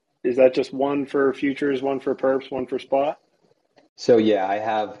 Is that just one for futures, one for perps, one for spot? So yeah, I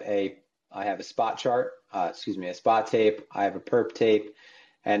have a spot chart, a spot tape. I have a perp tape,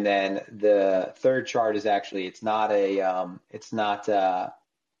 and then the third chart is actually, it's not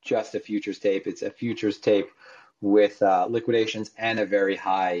just a futures tape. It's a futures tape with liquidations and a very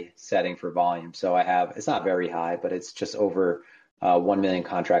high setting for volume. So I have, it's not very high, but it's just over 1 million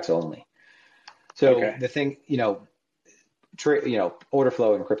contracts only. So Okay. the thing, order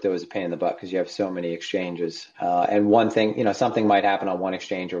flow in crypto is a pain in the butt because you have so many exchanges. And one thing, something might happen on one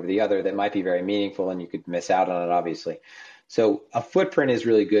exchange over the other that might be very meaningful and you could miss out on it, obviously. So a footprint is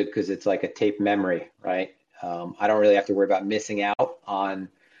really good because it's like a tape memory, right? I don't really have to worry about missing out on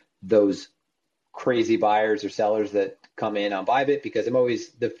those crazy buyers or sellers that come in on Bybit because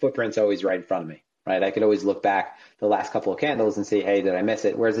the footprint's always right in front of me, right? I could always look back the last couple of candles and see, hey, did I miss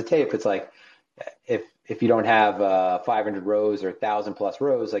it? Whereas a tape, it's like, if you don't have 500 rows or 1,000 plus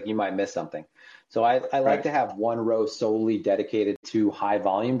rows, like you might miss something. So I like to have one row solely dedicated to high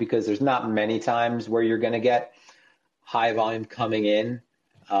volume because there's not many times where you're going to get high volume coming in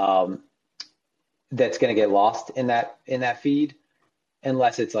that's going to get lost in that feed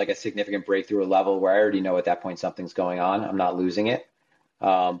unless it's like a significant breakthrough level where I already know at that point something's going on. I'm not losing it.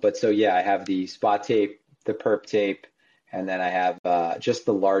 But so, yeah, I have the spot tape, the perp tape, and then I have just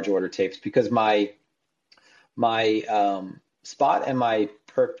the large order tapes because my spot and my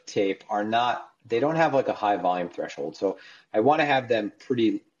perp tape they don't have like a high volume threshold. So I want to have them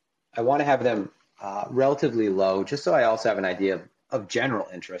relatively low just so I also have an idea of general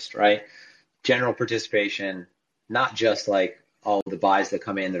interest, right? General participation, not just like all the buys that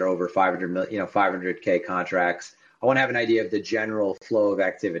come in that are over 500K contracts. I want to have an idea of the general flow of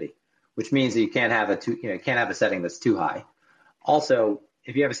activity, which means that you can't have a setting that's too high. Also,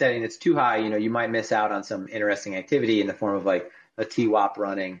 if you have a setting that's too high, you might miss out on some interesting activity in the form of like a TWAP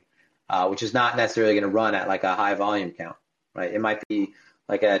running, which is not necessarily going to run at like a high volume count, right? It might be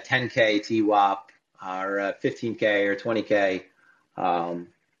like a 10K TWAP or a 15K or 20K.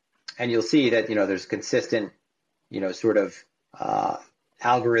 And you'll see that, there's consistent, sort of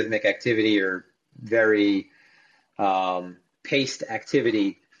algorithmic activity or very paced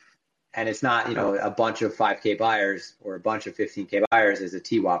activity. And it's not, a bunch of 5K buyers or a bunch of 15K buyers is a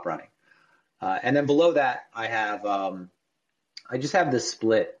TWAP running. And then below that, I just have the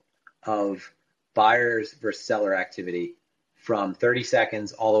split of buyers versus seller activity from 30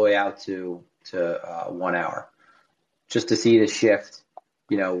 seconds all the way out to 1 hour, just to see the shift,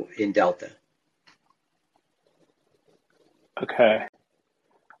 in delta. Okay.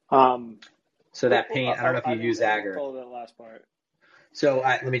 So that pain, I don't know if you use Agger. Follow that last part. So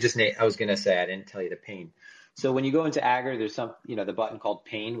I was going to say, I didn't tell you the pane. So when you go into Agger, there's the button called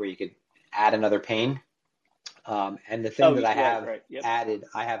pane where you could add another pane. And the thing that I have added,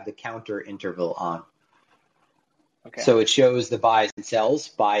 I have the counter interval on. Okay. So it shows the buys and sells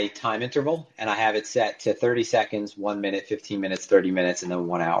by time interval, and I have it set to 30 seconds, 1 minute, 15 minutes, 30 minutes, and then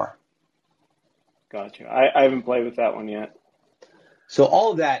 1 hour. Gotcha. I haven't played with that one yet. So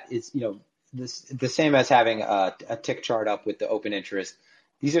all of that is, the same as having a tick chart up with the open interest.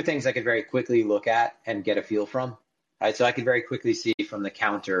 These are things I could very quickly look at and get a feel from, right? So I could very quickly see from the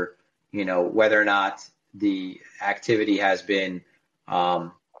counter, whether or not the activity has been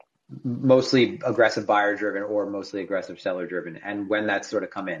mostly aggressive buyer driven or mostly aggressive seller driven, and when that's sort of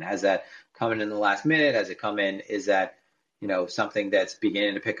come in. Has that come in the last minute? Has it come in? Is that, something that's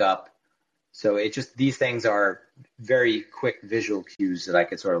beginning to pick up? So these things are very quick visual cues that I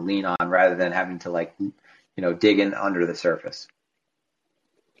could sort of lean on rather than having to dig in under the surface.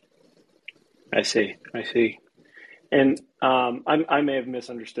 I see. And I may have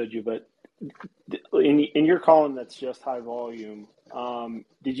misunderstood you, but in your column that's just high volume,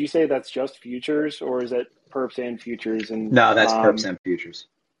 did you say that's just futures or is it perps and futures? And no, that's perps and futures.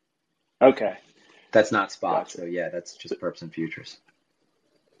 Okay. That's not spot. Gotcha. So yeah, that's just perps and futures.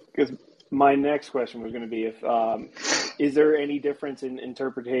 Because my next question was going to be is there any difference in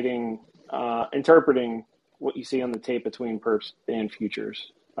interpreting what you see on the tape between perps and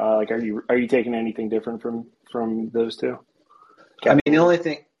futures? Are you taking anything different from those two? I mean, the only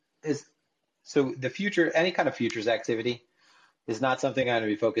thing is, so any kind of futures activity is not something I'm going to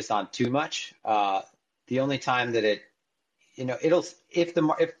be focused on too much. The only time that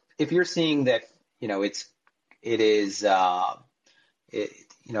if you're seeing that,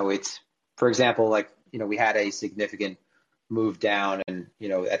 it's, for example, we had a significant move down and,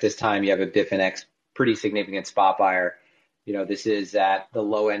 at this time you have a BIF and X pretty significant spot buyer. This is at the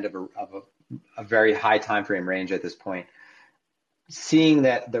low end of a very high time frame range at this point. Seeing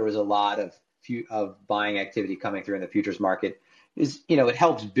that there was a lot of buying activity coming through in the futures market is, it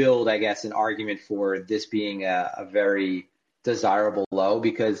helps build, I guess, an argument for this being a very desirable low,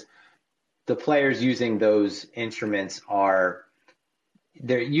 because the players using those instruments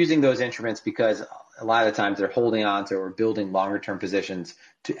they're using those instruments because a lot of the times they're holding on to or building longer term positions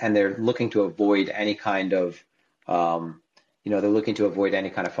and they're looking to avoid any kind of They're looking to avoid any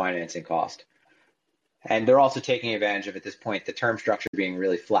kind of financing cost. And they're also taking advantage of, at this point, the term structure being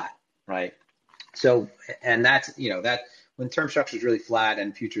really flat, right? So, and that's, that when term structure is really flat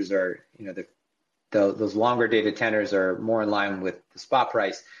and futures are, those longer dated tenors are more in line with the spot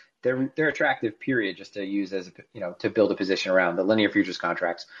price, they're attractive, period, just to use as, to build a position around the linear futures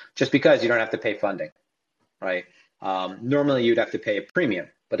contracts, just because you don't have to pay funding, right? Normally you'd have to pay a premium,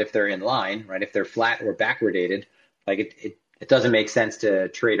 but if they're in line, right, if they're flat or backwardated, like it doesn't make sense to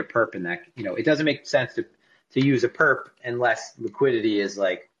trade a perp in that, it doesn't make sense to use a perp unless liquidity is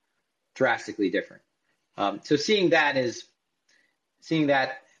like drastically different. So seeing that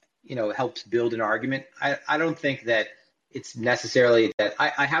helps build an argument. I don't think that it's necessarily that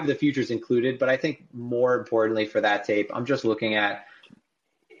I have the futures included, but I think more importantly for that tape, I'm just looking at,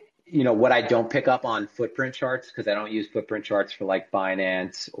 what I don't pick up on footprint charts, because I don't use footprint charts for like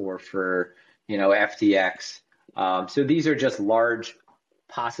Binance or for, FTX. So these are just large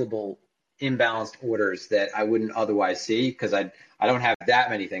possible imbalanced orders that I wouldn't otherwise see, because I don't have that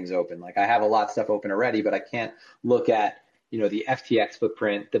many things open. Like I have a lot of stuff open already, but I can't look at, the FTX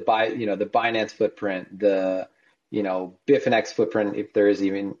footprint, the Binance footprint, the, Bitfinex footprint, if there is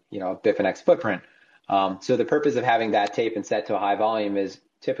even, a Bitfinex footprint. So the purpose of having that tape and set to a high volume is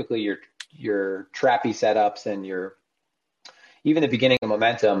typically your trappy setups and even the beginning of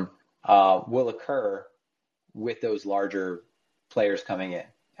momentum will occur with those larger players coming in.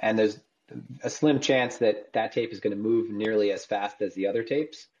 And there's a slim chance that tape is going to move nearly as fast as the other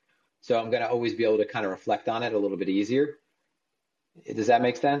tapes. So I'm going to always be able to kind of reflect on it a little bit easier. Does that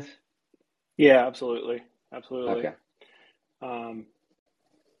make sense? Yeah, absolutely. Okay.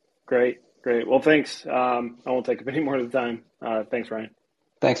 Great. Well, thanks. I won't take up any more of the time. Thanks, Ryan.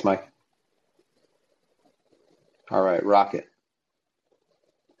 Thanks, Mike. All right, Rocket.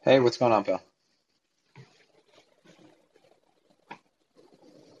 Hey, what's going on, pal?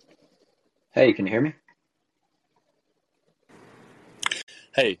 Hey, can you hear me?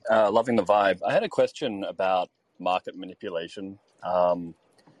 Hey, loving the vibe. I had a question about market manipulation. How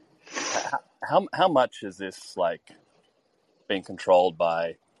much is this like being controlled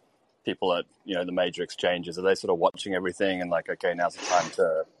by people at the major exchanges? Are they sort of watching everything and like, okay, now's the time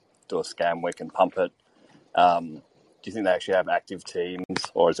to do a scam wick and pump it? Do you think they actually have active teams,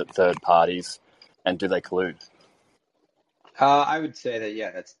 or is it third parties? And do they collude? I would say that,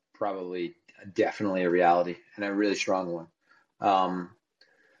 yeah, that's probably definitely a reality, and a really strong one.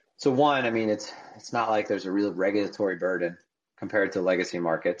 So one, I mean, it's not like there's a real regulatory burden compared to legacy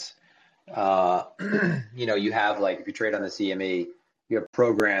markets. You have, like, if you trade on the CME, you have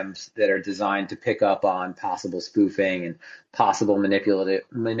programs that are designed to pick up on possible spoofing and possible manipulative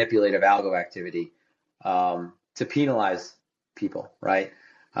algo activity, to penalize people, right?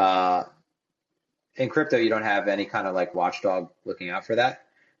 In crypto, you don't have any kind of like watchdog looking out for that.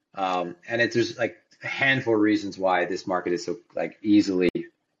 And there's like a handful of reasons why this market is so like easily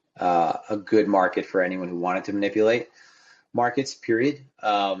a good market for anyone who wanted to manipulate markets, period.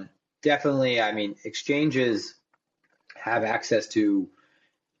 Definitely, I mean, exchanges have access to,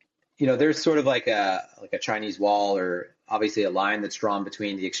 there's sort of like a Chinese wall, or obviously a line that's drawn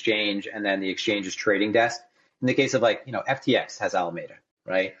between the exchange and then the exchange's trading desk. In the case of like, FTX has Alameda,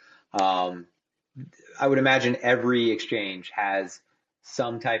 right? I would imagine every exchange has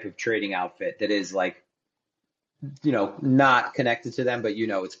some type of trading outfit that is like, not connected to them, but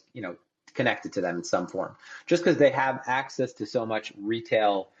it's, connected to them in some form, just because they have access to so much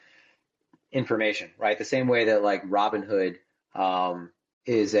retail information, right? The same way that like Robinhood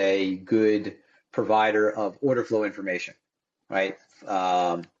is a good provider of order flow information, right?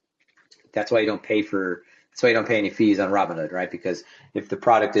 That's why you don't pay any fees on Robinhood, right? Because if the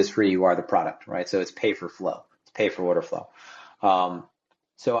product is free, you are the product, right? So it's pay for flow, it's pay for order flow.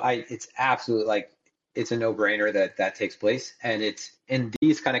 It's absolutely like, it's a no-brainer that takes place. And it's in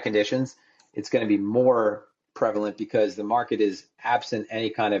these kind of conditions, it's going to be more prevalent because the market is absent any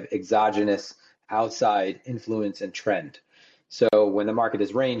kind of exogenous outside influence and trend. So when the market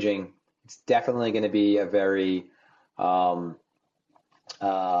is ranging, it's definitely going to be a very, let's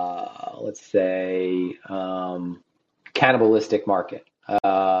say, cannibalistic market,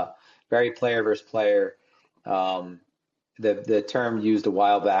 very player versus player. The term used a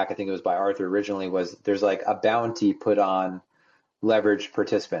while back, I think it was by Arthur originally, was there's like a bounty put on leveraged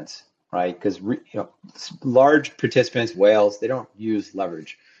participants, right? Because large participants, whales, they don't use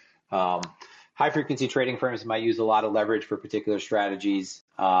leverage. High frequency trading firms might use a lot of leverage for particular strategies,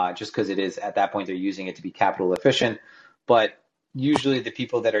 just because it is at that point they're using it to be capital efficient. But usually the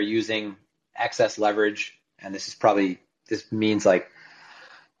people that are using excess leverage, and this means like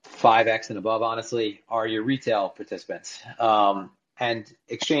 5x and above, honestly, are your retail participants. And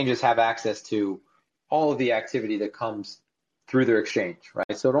exchanges have access to all of the activity that comes through their exchange,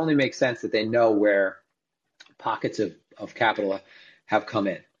 right? So it only makes sense that they know where pockets of capital have come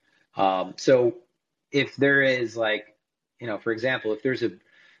in. So if there is like, for example, if there's a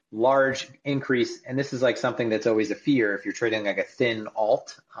large increase, and this is like something that's always a fear if you're trading like a thin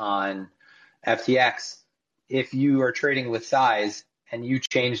alt on FTX, if you are trading with size and you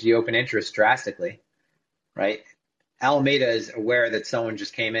change the open interest drastically, right? Alameda is aware that someone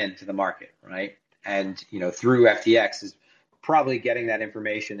just came into the market, right? And, through FTX is probably getting that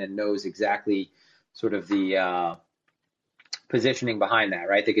information and knows exactly sort of the positioning behind that,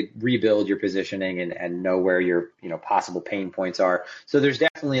 right? They could rebuild your positioning and know where your, possible pain points are. So there's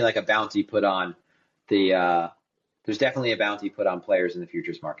definitely like a bounty put on there's definitely a bounty put on players in the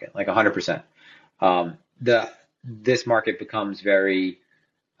futures market, like 100%. This market becomes very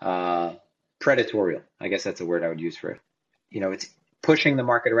predatorial. I guess that's a word I would use for it. It's pushing the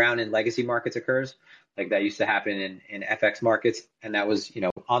market around in legacy markets occurs. Like that used to happen in FX markets. And that was,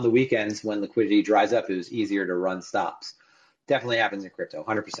 on the weekends when liquidity dries up, it was easier to run stops. Definitely happens in crypto,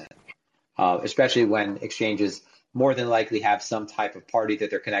 100%. Especially when exchanges more than likely have some type of party that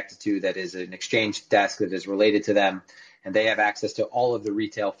they're connected to that is an exchange desk that is related to them, and they have access to all of the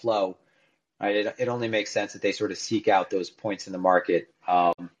retail flow. Right? It only makes sense that they sort of seek out those points in the market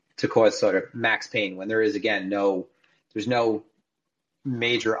to cause sort of max pain when there is, again, there's no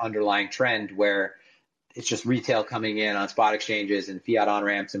major underlying trend where it's just retail coming in on spot exchanges and fiat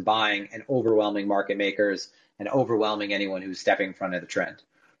on-ramps and buying and overwhelming market makers and overwhelming anyone who's stepping in front of the trend.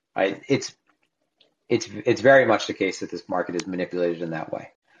 Right? It's very much the case that this market is manipulated in that way.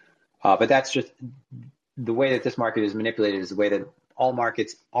 But that's just the way that this market is manipulated is the way that all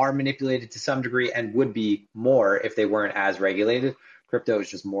markets are manipulated to some degree and would be more if they weren't as regulated. Crypto is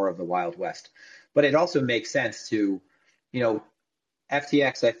just more of the Wild West. But it also makes sense to,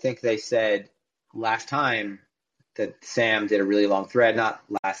 FTX, I think they said last time that Sam did a really long thread, not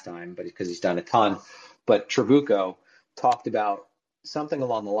last time, but because he's done a ton, but Trabuco talked about something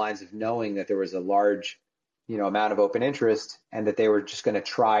along the lines of knowing that there was a large, amount of open interest and that they were just going to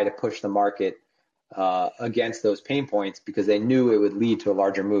try to push the market against those pain points because they knew it would lead to a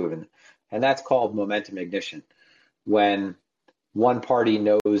larger move. And that's called momentum ignition. When one party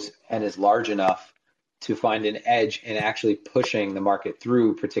knows and is large enough to find an edge in actually pushing the market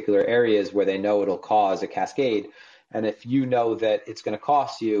through particular areas where they know it'll cause a cascade. And if you know that it's going to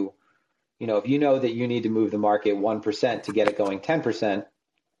cost you, if you know that you need to move the market 1% to get it going 10%,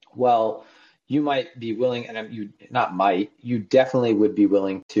 well, you might be willing, and you definitely would be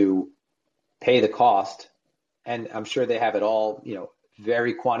willing to pay the cost. And I'm sure they have it all,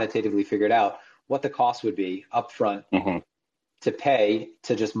 very quantitatively figured out what the cost would be upfront to pay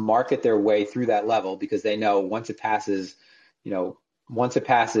to just market their way through that level because they know once it passes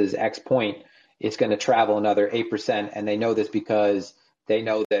X point, it's going to travel another 8%. And they know this because they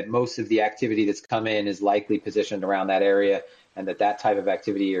know that most of the activity that's come in is likely positioned around that area and that type of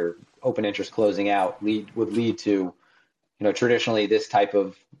activity or open interest closing out would lead to, traditionally this type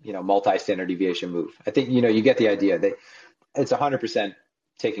of, multi-standard deviation move. I think, you get the idea that it's 100%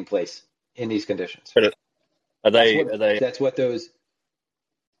 taking place in these conditions. But What's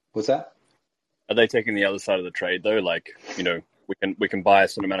that? Are they taking the other side of the trade though? Like, we can buy a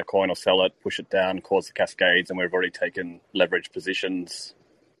certain amount of coin or sell it, push it down, cause the cascades, and we've already taken leverage positions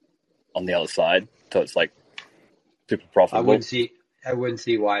on the other side. So it's like super profitable. I wouldn't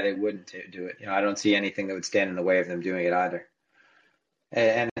see why they wouldn't do it. I don't see anything that would stand in the way of them doing it either.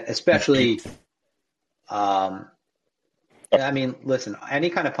 And especially, listen, any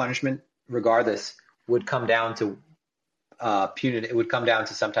kind of punishment, regardless, would come down to punitive. It would come down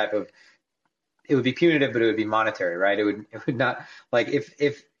to some type of. It would be punitive, but it would be monetary, right? It would not like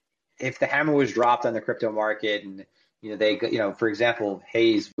if the hammer was dropped on the crypto market and for example,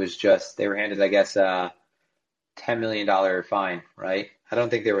 Hayes they were handed, I guess, $10 million fine, right? I don't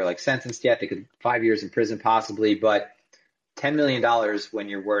think they were like sentenced yet. They could 5 years in prison possibly, but $10 million when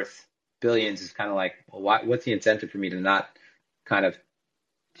you're worth billions is kind of like, well, what's the incentive for me to not kind of,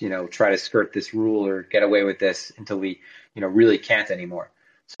 try to skirt this rule or get away with this until we, really can't anymore.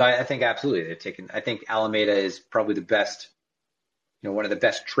 So I think absolutely I think Alameda is probably the best, one of the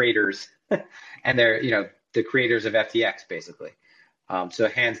best traders and they're, the creators of FTX basically. So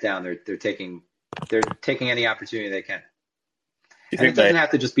hands down, they're taking any opportunity they can. And it doesn't have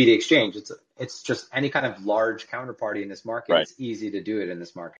to just be the exchange. It's just any kind of large counterparty in this market. Right. It's easy to do it in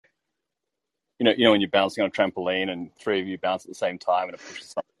this market. When you're bouncing on a trampoline and three of you bounce at the same time and it pushes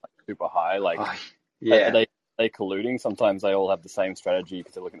something like super high, like are they they colluding? Sometimes they all have the same strategy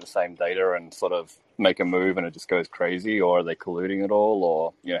because they're looking at the same data and sort of make a move and it just goes crazy, or are they colluding at all?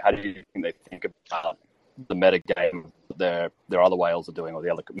 Or, how do you think they think about the meta game that their other whales are doing, or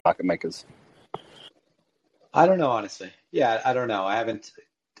the other market makers? I don't know, honestly. Yeah, I don't know. I haven't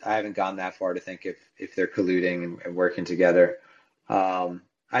gone that far to think if they're colluding and working together.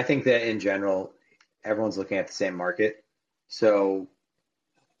 I think that in general, everyone's looking at the same market. So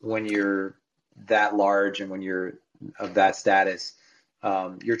when you're that large and when you're of that status,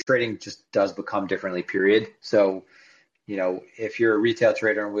 your trading just does become differently, period. So, if you're a retail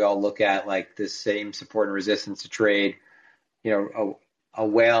trader and we all look at like the same support and resistance to trade, a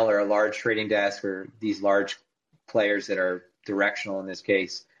whale or a large trading desk or these large players that are directional in this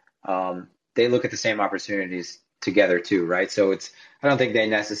case, they look at the same opportunities together too, right? So I don't think they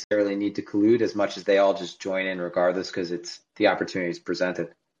necessarily need to collude as much as they all just join in regardless because it's the opportunities presented.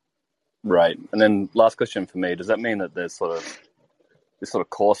 Right. And then last question for me, does that mean that there's this sort of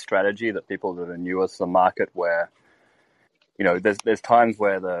core strategy that people that are newer to the market where, there's times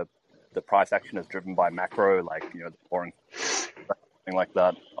where the price action is driven by macro, like, the boring something like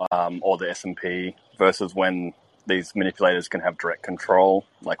that, or the S&P, versus when these manipulators can have direct control,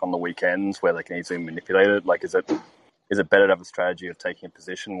 like on the weekends where they can easily manipulate it? Like, is it better to have a strategy of taking a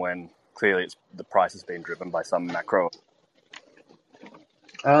position when clearly the price is being driven by some macro?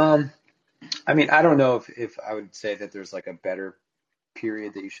 I don't know if I would say that there's like a better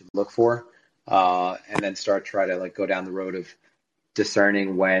period that you should look for, and then try to like go down the road of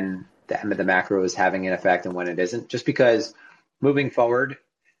discerning when the macro is having an effect and when it isn't. Just because moving forward,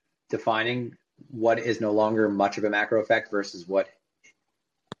 defining what is no longer much of a macro effect versus what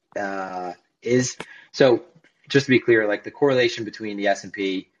is. So just to be clear, like the correlation between the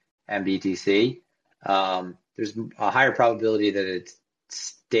S&P and BTC, there's a higher probability that it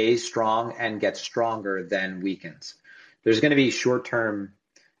stays strong and gets stronger than weakens. There's going to be short-term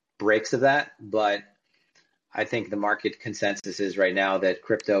breaks of that, but I think the market consensus is right now that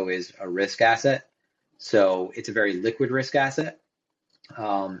crypto is a risk asset. So it's a very liquid risk asset.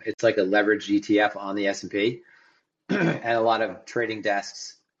 It's like a leveraged ETF on the S&P, and a lot of trading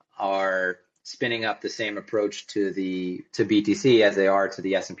desks are spinning up the same approach to BTC as they are to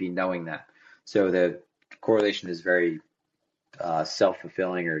the S&P, knowing that. So the correlation is very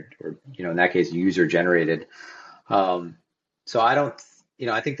self-fulfilling, or in that case, user-generated. So I don't,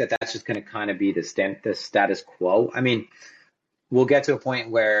 I think that that's just going to kind of be the status quo. I mean, we'll get to a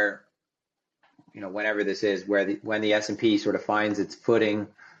point where, whenever this is, when the S&P sort of finds its footing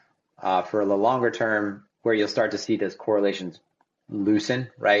for the longer term, where you'll start to see those correlations loosen,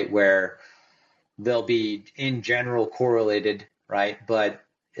 right? Where they'll be in general correlated, right? But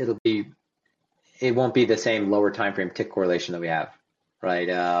it won't be the same lower time frame tick correlation that we have, right?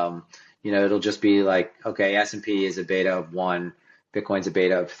 It'll just be like, okay, S&P is a beta of 1, Bitcoin's a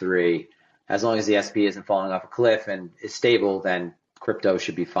beta of 3. As long as the S&P isn't falling off a cliff and is stable, then crypto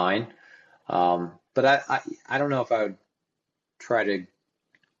should be fine. But I don't know if I would try to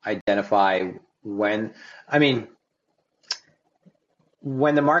identify when. I mean,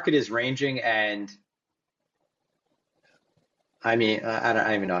 when the market is ranging, and I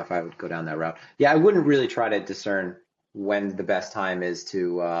don't even know if I would go down that route. Yeah, I wouldn't really try to discern when the best time is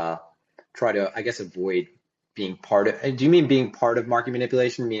to try to, I guess, avoid being part of. Do you mean being part of market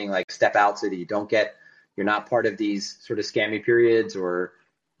manipulation, meaning like step out so that you're not part of these sort of scammy periods or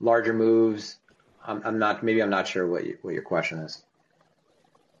larger moves? I'm not sure what your question is.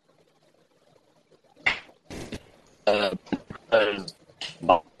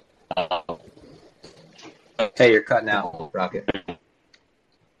 Hey, you're cutting out, Rocket.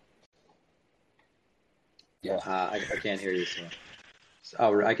 Yeah. I can't hear you.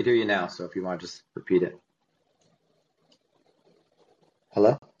 So I could hear you now. So if you want to just repeat it.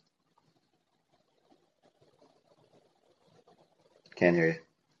 Hello? Can't hear you.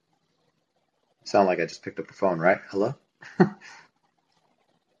 Sound like I just picked up the phone, right? Hello?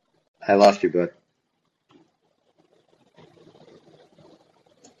 I lost you, bud.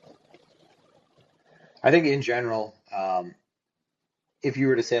 I think in general, if you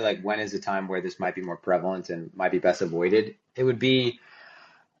were to say like when is the time where this might be more prevalent and might be best avoided, it would be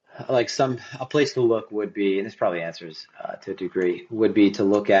like a place to look would be, and this probably answers to a degree, would be to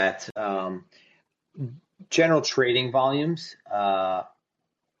look at general trading volumes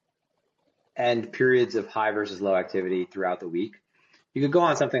and periods of high versus low activity throughout the week. You could go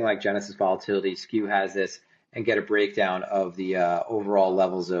on something like Genesis Volatility, Skew has this, and get a breakdown of the overall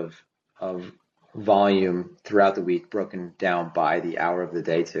levels of volume throughout the week, broken down by the hour of the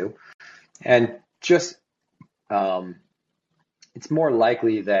day too. And just it's more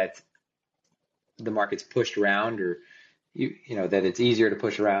likely that the market's pushed around, or that it's easier to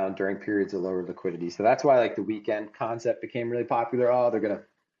push around during periods of lower liquidity. So that's why like the weekend concept became really popular. Oh, they're gonna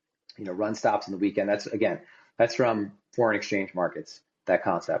run stops on the weekend. That's from foreign exchange markets, that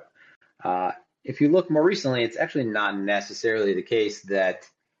concept. If you look more recently, it's actually not necessarily the case that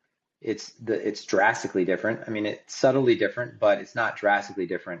it's drastically different. I mean, it's subtly different, but it's not drastically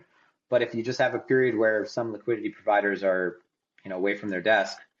different. But if you just have a period where some liquidity providers are, away from their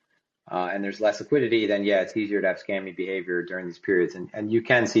desk, and there's less liquidity, then yeah, it's easier to have scammy behavior during these periods. And you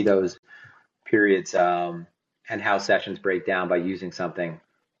can see those periods and how sessions break down by using something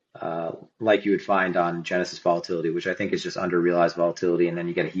like you would find on Genesis volatility, which I think is just under realized volatility, and then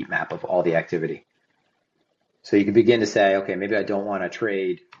you get a heat map of all the activity. So you can begin to say, okay, maybe I don't want to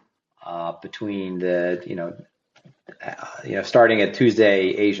trade between the, starting at Tuesday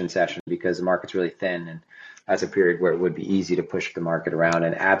Asian session because the market's really thin, and that's a period where it would be easy to push the market around.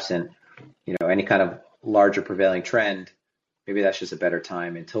 And absent, any kind of larger prevailing trend, maybe that's just a better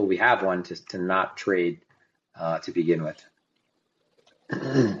time until we have one to not trade to begin with.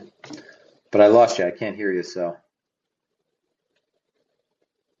 But I lost you. I can't hear you. So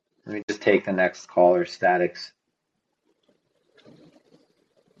let me just take the next caller, Statics.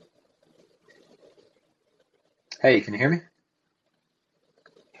 Hey, can you hear me?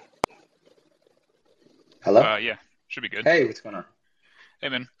 Hello? Yeah, should be good. Hey, what's going on? Hey,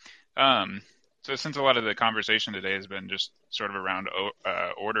 man. So since a lot of the conversation today has been just sort of around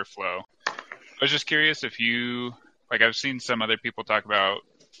order flow, I was just curious if you, like I've seen some other people talk about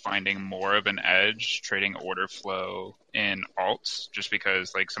finding more of an edge trading order flow in alts, just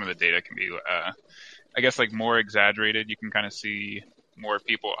because like some of the data can be, I guess, like more exaggerated. You can kind of see more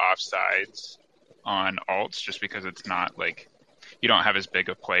people off sides on alts just because it's not like you don't have as big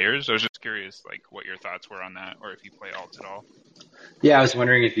of players. I was just curious like what your thoughts were on that, or if you play alts at all. Yeah, I was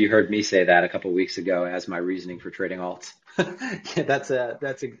wondering if you heard me say that a couple of weeks ago as my reasoning for trading alts. Yeah,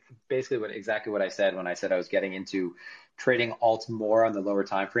 that's basically exactly what I said when I said I was getting into trading alts more on the lower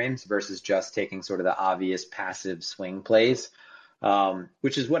time frames versus just taking sort of the obvious passive swing plays,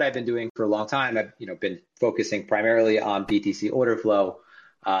 which is what I've been doing for a long time. I've been focusing primarily on BTC order flow.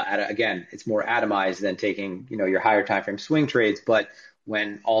 Again, it's more atomized than taking your higher time frame swing trades. But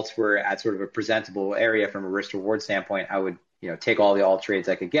when alts were at sort of a presentable area from a risk reward standpoint, I would take all the alt trades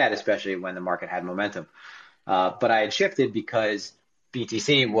I could get, especially when the market had momentum. But I had shifted because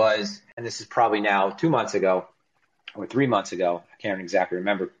BTC was, and this is probably now 2 months ago or 3 months ago, I can't exactly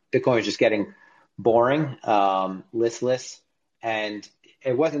remember, Bitcoin was just getting boring, listless, and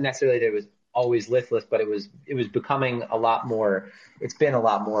it wasn't necessarily that it was always listless, but it was becoming a lot more, it's been a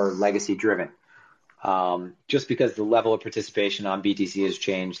lot more legacy driven. Just because the level of participation on BTC has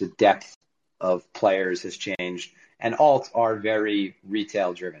changed, the depth of players has changed, and alts are very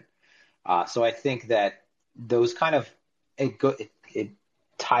retail driven. So I think that those kind of, it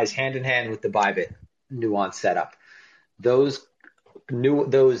ties hand in hand with the Bybit nuance setup. Those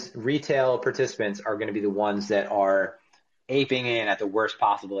retail participants are going to be the ones that are aping in at the worst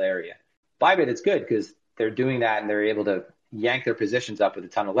possible area. Bybit, it's good because they're doing that and they're able to yank their positions up with a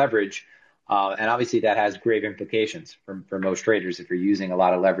ton of leverage. And obviously that has grave implications for most traders if you're using a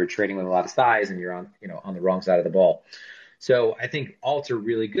lot of leverage, trading with a lot of size, and you're on the wrong side of the ball. So I think alts are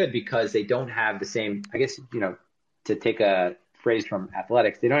really good because they don't have the same, I guess, to take a phrase from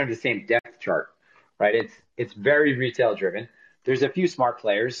athletics, they don't have the same depth chart, right? It's very retail driven. There's a few smart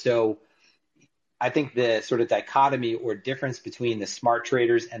players. So I think the sort of dichotomy or difference between the smart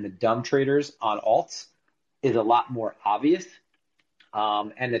traders and the dumb traders on alts is a lot more obvious.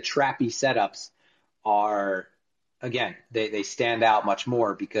 And the trappy setups are, again, they stand out much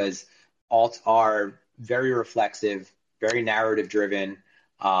more because alts are very reflexive, very narrative driven,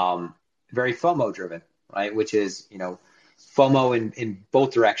 very FOMO driven, right? Which is, FOMO in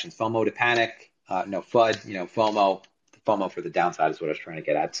both directions, FOMO to panic, FUD, FOMO for the downside is what I was trying to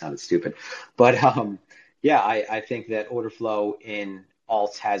get at. It sounded stupid. But I think that order flow in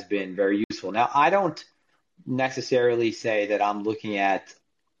alts has been very useful. Now, I don't necessarily say that I'm looking at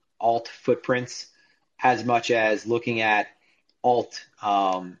alt footprints as much as looking at alt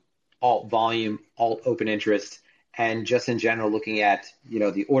volume, alt open interest, and just in general looking at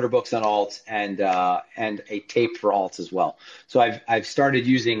the order books on alts and a tape for alts as well. So I've started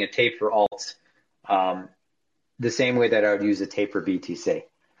using a tape for alts the same way that I would use a tape for BTC,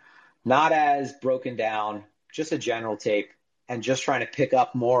 not as broken down, just a general tape, and just trying to pick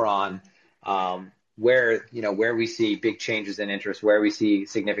up more on where we see big changes in interest, where we see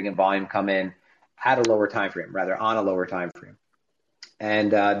significant volume come in at a lower time frame, rather on a lower time frame.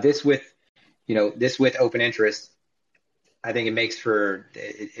 And this with open interest, I think it makes for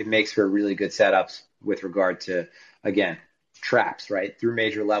really good setups with regard to, again, traps, right? Through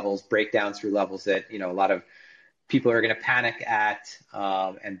major levels, breakdowns through levels that, a lot of people are going to panic at,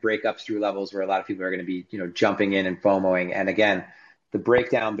 and breakups through levels where a lot of people are going to be, jumping in and FOMOing. And again, the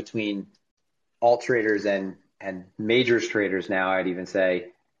breakdown between alt traders and majors traders now, I'd even say,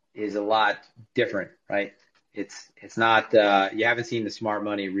 is a lot different, right? It's not, you haven't seen the smart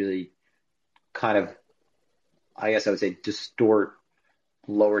money really kind of, I guess I would say, distort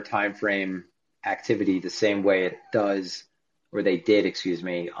lower time frame activity the same way it does, or they did, excuse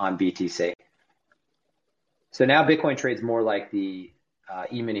me, on BTC. So now Bitcoin trades more like the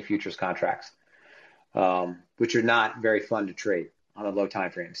E-mini futures contracts, which are not very fun to trade on the low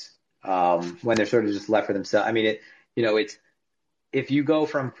time frames, when they're sort of just left for themselves. I mean, it's if you go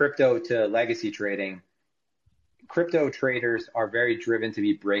from crypto to legacy trading, crypto traders are very driven to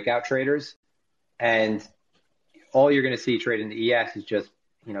be breakout traders, and all you're going to see trading the ES is just,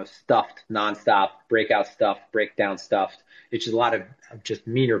 stuffed, nonstop, breakout stuff, breakdown stuff. It's just a lot of just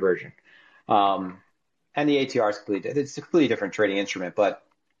meaner version. And the ATR is it's a completely different trading instrument. But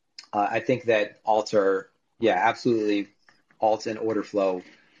I think that alts are, absolutely, alts and order flow,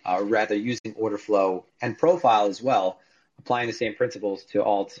 rather using order flow and profile as well, applying the same principles to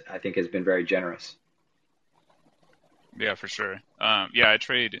alts, I think has been very generous. Yeah, for sure. I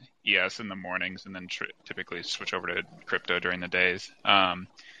trade ES in the mornings and then typically switch over to crypto during the days.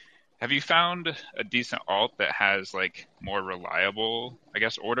 Have you found a decent alt that has like more reliable, I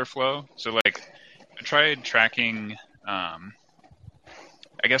guess, order flow? So like I tried tracking, I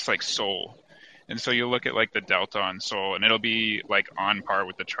guess like Sol. And so you'll look at like the delta on Sol and it'll be like on par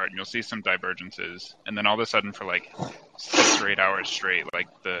with the chart and you'll see some divergences. And then all of a sudden for like 6 or 8 hours straight, like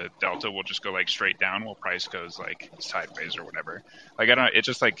the delta will just go like straight down while price goes like sideways or whatever. Like it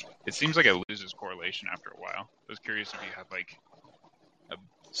just like, it seems like it loses correlation after a while. I was curious if you have like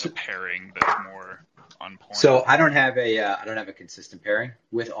a pairing that's more on point. So I don't have a consistent pairing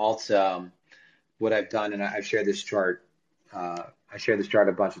with alts. What I've done, and I've shared this chart, a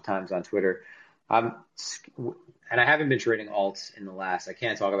bunch of times on Twitter. And I haven't been trading alts in the last. I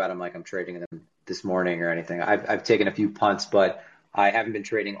can't talk about them like I'm trading them this morning or anything. I've taken a few punts, but I haven't been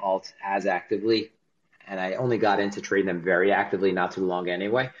trading alts as actively, and I only got into trading them very actively not too long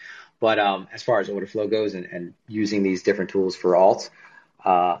anyway. But as far as order flow goes and using these different tools for alts,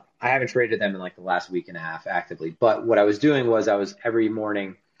 I haven't traded them in like the last week and a half actively. But what I was doing was I was every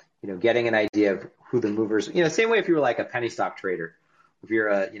morning, getting an idea of who the movers. Same way if you were like a penny stock trader, if you're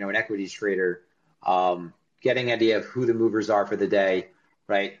an equities trader. Getting an idea of who the movers are for the day,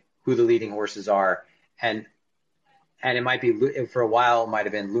 right? Who the leading horses are. And it might be, for a while, it might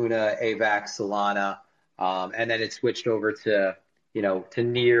have been Luna, AVAX, Solana. And then it switched over to, to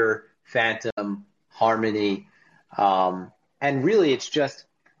Near, Phantom, Harmony. And really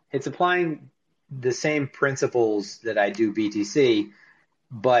it's applying the same principles that I do BTC,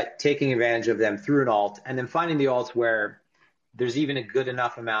 but taking advantage of them through an alt and then finding the alts where there's even a good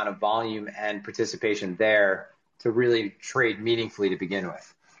enough amount of volume and participation there to really trade meaningfully to begin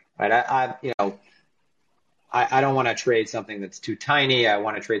with, right? I don't want to trade something that's too tiny. I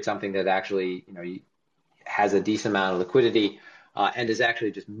want to trade something that actually, has a decent amount of liquidity, and is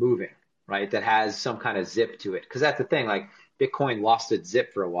actually just moving, right? That has some kind of zip to it. Because that's the thing, like Bitcoin lost its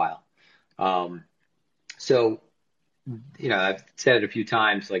zip for a while. So I've said it a few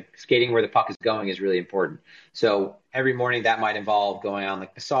times, like skating where the puck is going is really important. So every morning that might involve going on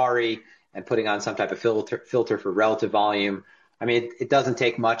like Basari and putting on some type of filter for relative volume. I mean, it doesn't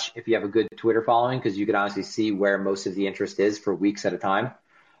take much if you have a good Twitter following, because you can honestly see where most of the interest is for weeks at a time.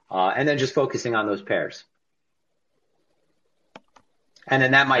 And then just focusing on those pairs. And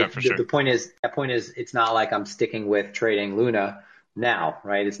then that might, sure. the point is, it's not like I'm sticking with trading Luna now,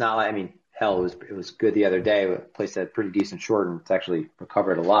 right? It's not like, hell, it was good the other day. We placed a pretty decent short and it's actually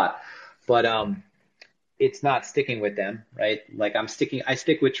recovered a lot. But it's not sticking with them, right? Like I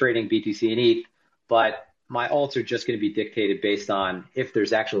stick with trading BTC and ETH, but my alts are just going to be dictated based on if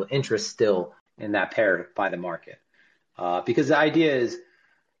there's actual interest still in that pair by the market. Because the idea is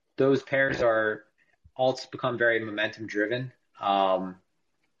those pairs alts become very momentum driven. And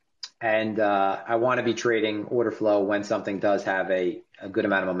I want to be trading order flow when something does have a good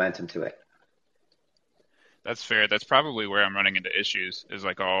amount of momentum to it. That's fair. That's probably where I'm running into issues, is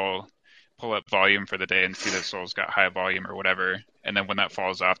like I'll pull up volume for the day and see that Sol's got high volume or whatever. And then when that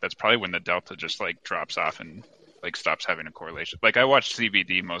falls off, that's probably when the delta just like drops off and like stops having a correlation. Like I watch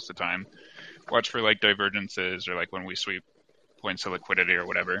CBD most of the time, watch for like divergences or like when we sweep points of liquidity or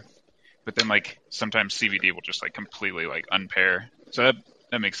whatever. But then like sometimes CBD will just like completely like unpair. So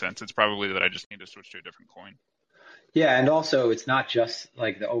that makes sense. It's probably that I just need to switch to a different coin. Yeah, and also it's not just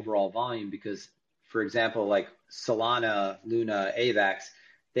like the overall volume because, for example, like Solana, Luna, AVAX,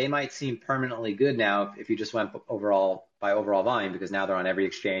 they might seem permanently good now if you just went overall by overall volume because now they're on every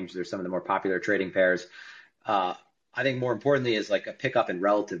exchange. They're some of the more popular trading pairs. Uh, I think more importantly is like a pickup in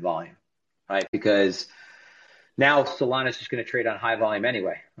relative volume, right? Because now Solana's just going to trade on high volume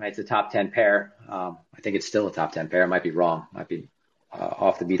anyway, right? It's a top 10 pair. I think it's still a top 10 pair. I might be wrong. Might be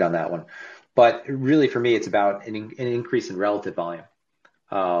off the beat on that one. But really, for me, it's about an increase in relative volume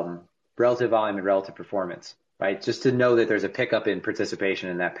and relative performance, right? Just to know that there's a pickup in participation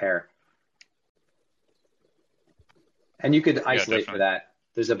in that pair. And you could isolate for that.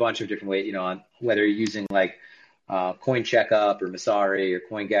 There's a bunch of different ways, on whether you're using like Coin Checkup or Masari or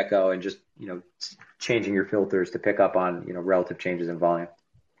CoinGecko and just, changing your filters to pick up on, relative changes in volume.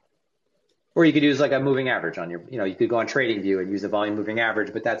 Or you could use like a moving average on your, you could go on TradingView and use a volume moving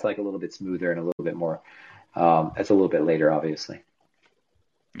average, but that's like a little bit smoother and a little bit more, that's a little bit later, obviously.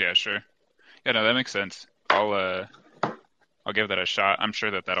 Yeah, sure. Yeah, no, that makes sense. I'll give that a shot. I'm sure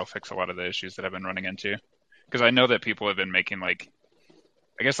that'll fix a lot of the issues that I've been running into. Because I know that people have been making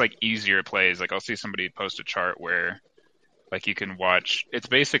easier plays. Like I'll see somebody post a chart where like you can watch, it's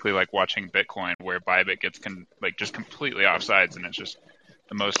basically like watching Bitcoin where Bybit gets just completely offsides and it's just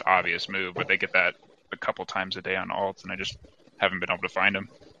the most obvious move, but they get that a couple times a day on alts and I just haven't been able to find them.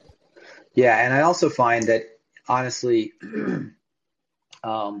 Yeah, and I also find that honestly,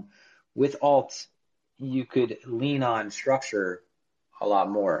 with alts, you could lean on structure a lot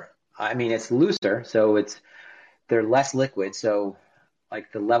more. I mean, it's looser, so they're less liquid, so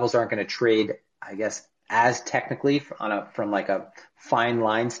like the levels aren't going to trade, I guess, as technically from like a fine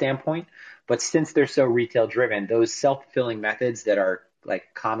line standpoint. But since they're so retail driven, those self-fulfilling methods that are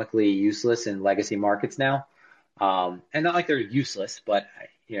like comically useless in legacy markets now, and not like they're useless, but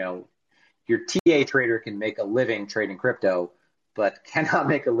your TA trader can make a living trading crypto, but cannot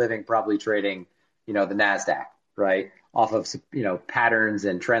make a living probably trading, the NASDAQ, right? Off of, patterns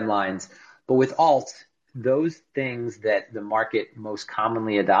and trend lines. But with alts, those things that the market most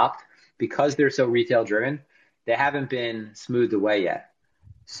commonly adopt, because they're so retail driven, they haven't been smoothed away yet.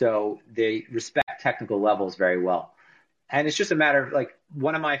 So they respect technical levels very well. And it's just a matter of like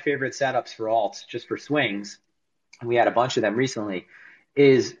one of my favorite setups for alts, just for swings, and we had a bunch of them recently,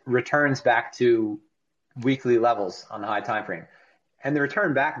 is returns back to weekly levels on the high time frame. And the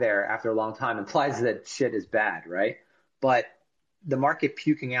return back there after a long time implies that shit is bad, right? But the market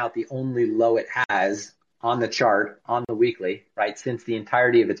puking out the only low it has on the chart, on the weekly, right, since the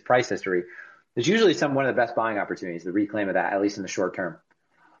entirety of its price history, is usually one of the best buying opportunities, the reclaim of that, at least in the short term.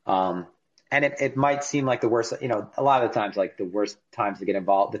 And it might seem like the worst, a lot of the times, like the worst times to get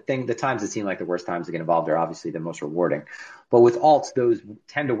involved, the times that seem like the worst times to get involved are obviously the most rewarding. But with alts, those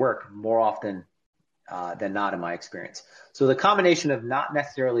tend to work more often than not in my experience. So the combination of not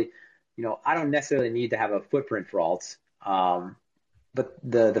necessarily, I don't necessarily need to have a footprint for alts, but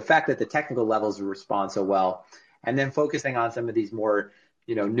the fact that the technical levels respond so well, and then focusing on some of these more,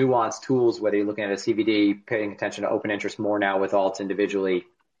 nuanced tools, whether you're looking at a CVD, paying attention to open interest more now with alts individually,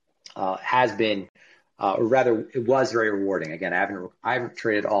 has been, or rather, it was very rewarding. Again, I haven't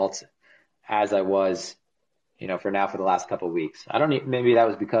traded alts as I was, for the last couple of weeks. I don't maybe that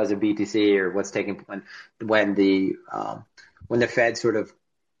was because of BTC or what's taking when the Fed sort of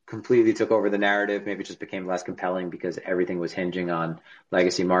completely took over the narrative. Maybe it just became less compelling because everything was hinging on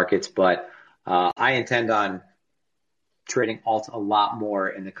legacy markets. But I intend on trading alts a lot more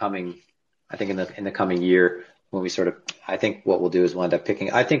in the coming year. When we I think what we'll do is we'll end up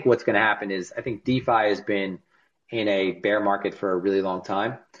picking. I think what's going to happen is I think DeFi has been in a bear market for a really long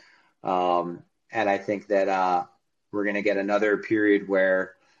time. And I think that we're going to get another period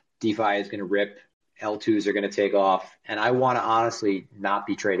where DeFi is going to rip, L2s are going to take off, and I want to honestly not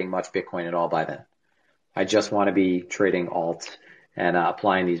be trading much Bitcoin at all by then. I just want to be trading alt and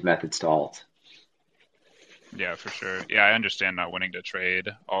applying these methods to alt. Yeah, for sure. Yeah, I understand not wanting to trade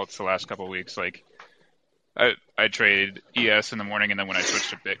alts the last couple of weeks. Like, I trade ES in the morning, and then when I switch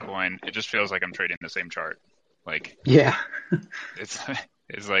to Bitcoin, it just feels like I'm trading the same chart. Like, yeah, it's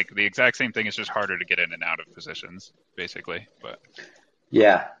like the exact same thing. It's just harder to get in and out of positions, basically. But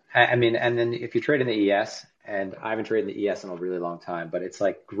yeah, I mean, and then if you trade in the ES, and I haven't traded in the ES in a really long time, but it's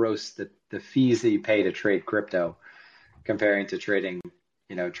like gross the fees that you pay to trade crypto comparing to trading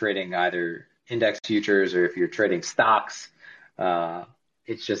either index futures or if you're trading stocks,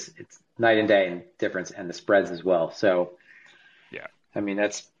 it's night and day in difference, and the spreads as well. So, yeah, I mean,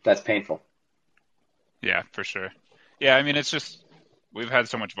 that's painful. Yeah, for sure. Yeah, I mean, it's just we've had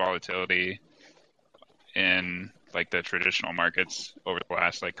so much volatility in like the traditional markets over the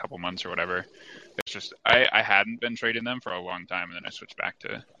last like couple months or whatever. It's just I hadn't been trading them for a long time, and then I switched back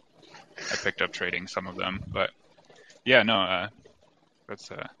to I picked up trading some of them. But yeah, no, that's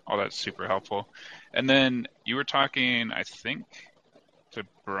all that's super helpful. And then you were talking, I think, to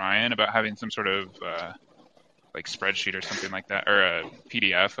Brian about having some sort of like spreadsheet or something like that, or a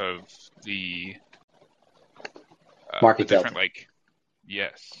PDF of the Market different delta.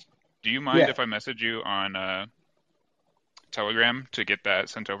 yes. Do you mind Yeah. if I message you on Telegram to get that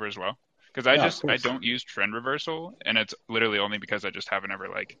sent over as well? Because No, of I course. don't use trend reversal, and it's literally only because I just haven't ever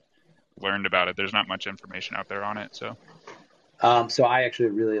like learned about it. There's not much information out there on it, so. So I actually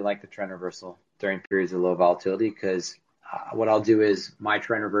really like the trend reversal during periods of low volatility because what I'll do is my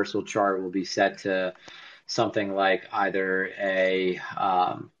trend reversal chart will be set to something like either a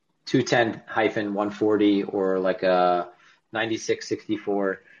 210-140 or like a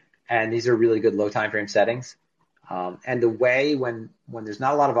 9664, and these are really good low time frame settings. And the way when there's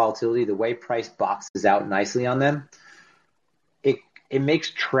not a lot of volatility, the way price boxes out nicely on them, it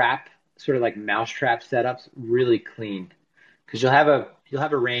makes trap sort of like mousetrap setups really clean because you'll have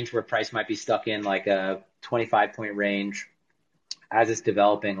a range where price might be stuck in like a 25-point range as it's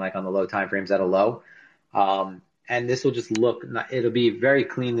developing, like on the low time frames at a low. And this will just it'll be very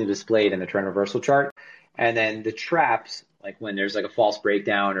cleanly displayed in the trend reversal chart. And then the traps, like when there's like a false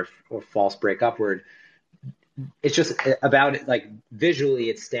breakdown or false break upward, it's just about it, like visually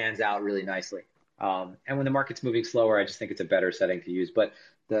it stands out really nicely. And when the market's moving slower, I just think it's a better setting to use. But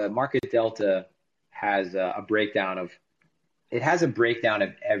the market delta has a breakdown of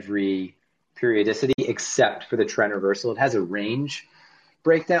every periodicity except for the trend reversal. It has a range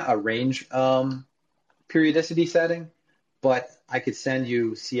periodicity setting, but I could send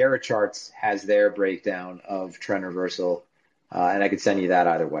you Sierra Charts has their breakdown of trend reversal, and I could send you that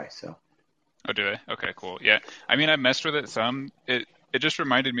either way. So. Oh, do they? Okay, cool. Yeah, I mean, I messed with it some. It just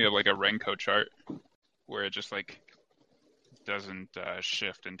reminded me of like a Renko chart where it just like doesn't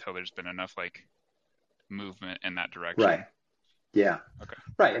shift until there's been enough like movement in that direction. Right. Yeah. Okay.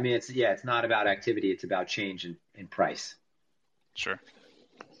 Right. I mean, it's not about activity. It's about change in price. Sure.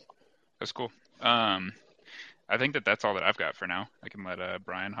 That's cool. I think that's all that I've got for now. I can let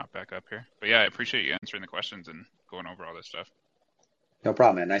Brian hop back up here. But yeah, I appreciate you answering the questions and going over all this stuff. No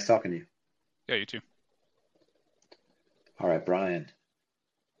problem, man. Nice talking to you. Yeah, you too. All right, Brian.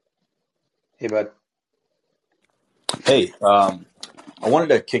 Hey, bud. Hey, I wanted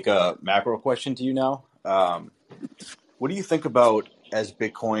to kick a macro question to you now. What do you think about as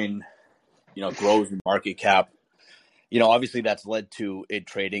Bitcoin, grows in market cap? Obviously that's led to it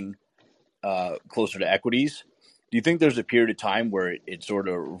trading closer to equities. Do you think there's a period of time where it sort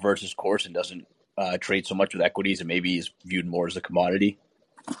of reverses course and doesn't trade so much with equities and maybe is viewed more as a commodity?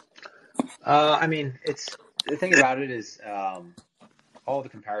 I mean, the thing about it is all the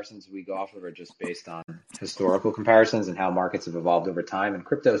comparisons we go off of are just based on historical comparisons and how markets have evolved over time. And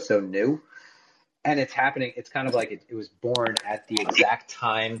crypto is so new, and it's happening. It's kind of like it was born at the exact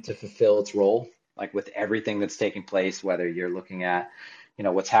time to fulfill its role, like with everything that's taking place, whether you're looking at,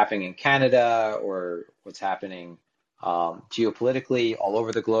 what's happening in Canada or what's happening geopolitically all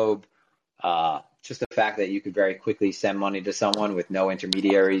over the globe. Just the fact that you could very quickly send money to someone with no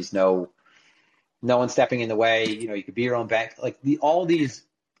intermediaries, no one stepping in the way. You could be your own bank. Like all these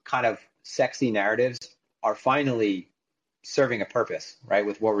kind of sexy narratives are finally serving a purpose, right?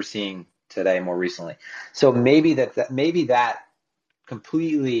 With what we're seeing today more recently. So maybe that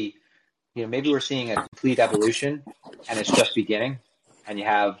completely, maybe we're seeing a complete evolution and it's just beginning, and you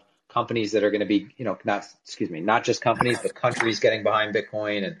have companies that are going to be, not just companies, but countries getting behind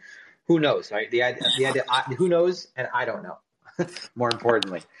Bitcoin, and who knows, right? The idea, who knows? And I don't know. More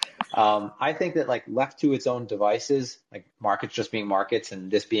importantly, I think that like left to its own devices, like markets just being markets,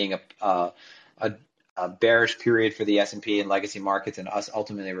 and this being a bearish period for the S&P and legacy markets, and us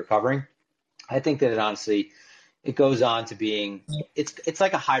ultimately recovering, I think that it goes on to being it's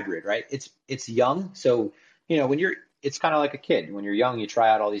like a hybrid, right? It's young, so it's kind of like a kid. When you're young, you try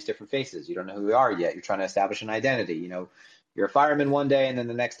out all these different faces. You don't know who you are yet. You're trying to establish an identity. You're a fireman one day, and then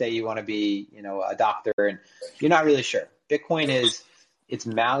the next day you want to be, a doctor, and you're not really sure. Bitcoin it's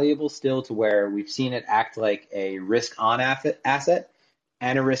malleable still to where we've seen it act like a risk-on asset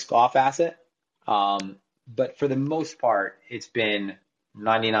and a risk-off asset. But for the most part, it's been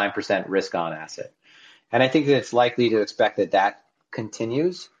 99% risk-on asset. And I think that it's likely to expect that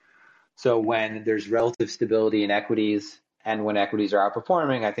continues. So when there's relative stability in equities and when equities are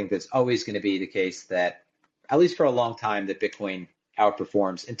outperforming, I think that's always going to be the case that, at least for a long time, that Bitcoin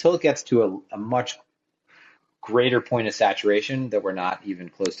outperforms until it gets to a much greater point of saturation that we're not even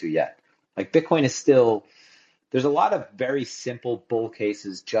close to yet. Like Bitcoin is still there's a lot of very simple bull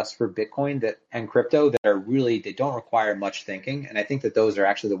cases just for Bitcoin and crypto that are really, they don't require much thinking. And I think that those are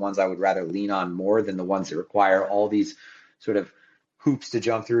actually the ones I would rather lean on more than the ones that require all these sort of hoops to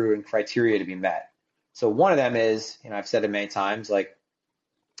jump through and criteria to be met. So one of them is, I've said it many times, like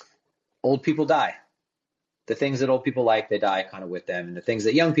old people die. The things that old people like, they die kind of with them. And the things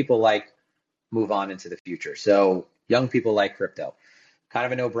that young people like move on into the future. So young people like crypto. Kind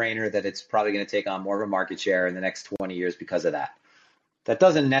of a no-brainer that it's probably going to take on more of a market share in the next 20 years because of that. That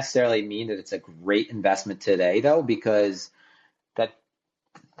doesn't necessarily mean that it's a great investment today, though, because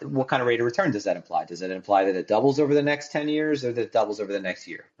what kind of rate of return does that imply? Does it imply that it doubles over the next 10 years or that it doubles over the next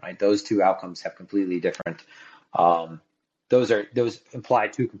year, right? Those two outcomes have completely different. Those imply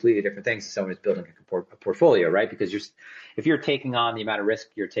two completely different things to someone who's building a portfolio, right? Because if you're taking on the amount of risk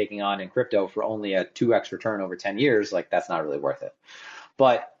you're taking on in crypto for only a 2x return over 10 years, like that's not really worth it.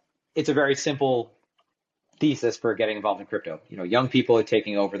 But it's a very simple thesis for getting involved in crypto. Young people are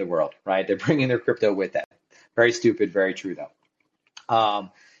taking over the world, right? They're bringing their crypto with them. Very stupid, very true though.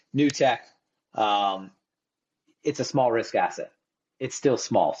 New tech, it's a small risk asset. It's still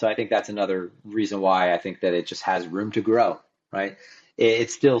small. So I think that's another reason why I think that it just has room to grow, right?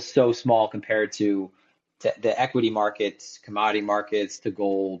 It's still so small compared to the equity markets, commodity markets, to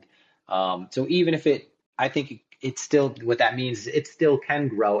gold. So even if I think it's still, what that means is it still can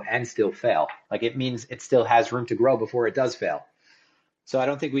grow and still fail. Like it means it still has room to grow before it does fail. So I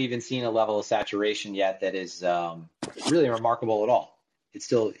don't think we've even seen a level of saturation yet that is really remarkable at all. It's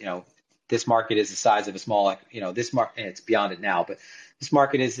still, this market is the size of a small, this market, and it's beyond it now, but this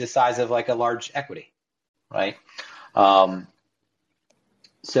market is the size of like a large equity, right?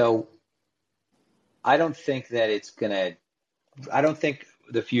 So I don't think that I don't think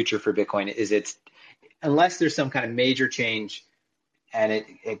the future for Bitcoin is unless there's some kind of major change and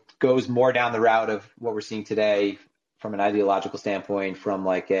it goes more down the route of what we're seeing today from an ideological standpoint, from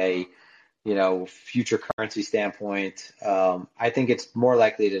like a, future currency standpoint. I think it's more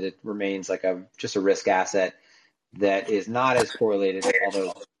likely that it remains like just a risk asset that is not as correlated,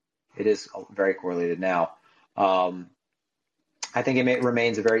 although it is very correlated now. I think it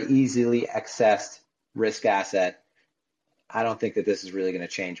remains a very easily accessed risk asset. I don't think that this is really going to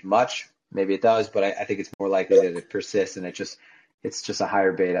change much. Maybe it does, but I think it's more likely that it persists and it's just a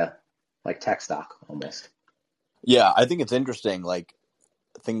higher beta, like tech stock almost. Yeah, I think it's interesting, like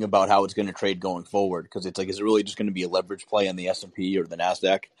thinking about how it's going to trade going forward, because it's like, is it really just going to be a leverage play on the S&P or the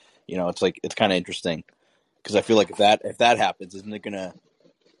NASDAQ? It's kind of interesting because I feel like if that happens, isn't that going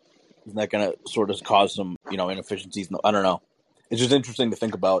to sort of cause some inefficiencies? I don't know. It's just interesting to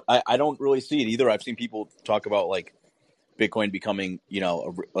think about. I don't really see it either. I've seen people talk about like Bitcoin becoming,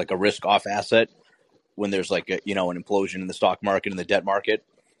 like a risk-off asset when there's like an implosion in the stock market and the debt market.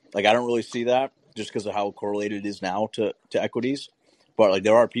 Like I don't really see that just because of how correlated it is now to equities. But like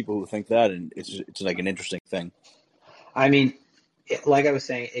there are people who think that, and it's like an interesting thing. I mean, like I was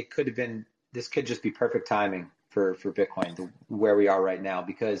saying, this could just be perfect timing for Bitcoin, where we are right now,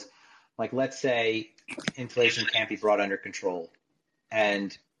 because like let's say inflation can't be brought under control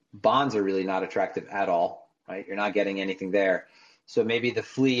and bonds are really not attractive at all. Right? You're not getting anything there. So maybe the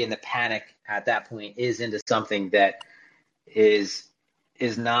flee and the panic at that point is into something that is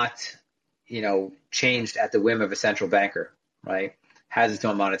not, changed at the whim of a central banker, right? Has its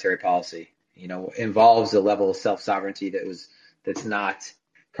own monetary policy, involves a level of self-sovereignty that's not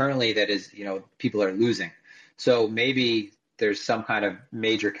currently, that is, people are losing. So maybe there's some kind of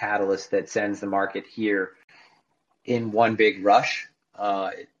major catalyst that sends the market here in one big rush.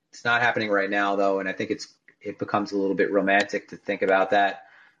 It's not happening right now though. And I think it becomes a little bit romantic to think about that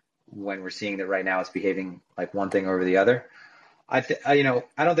when we're seeing that right now it's behaving like one thing over the other. I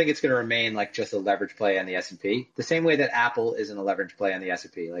don't think it's going to remain like just a leverage play on the S&P. The same way that Apple isn't a leverage play on the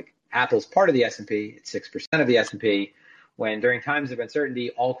S&P. Like Apple's part of the S&P, it's 6% of the S&P. When during times of uncertainty,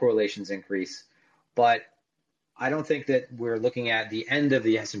 all correlations increase. But I don't think that we're looking at the end of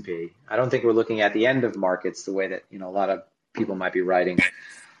the S&P. I don't think we're looking at the end of markets the way that a lot of people might be writing.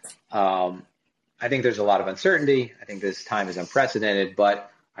 I think there's a lot of uncertainty. I think this time is unprecedented. But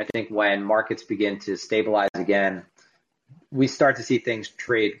I think when markets begin to stabilize again, we start to see things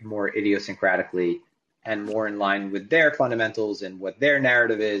trade more idiosyncratically and more in line with their fundamentals and what their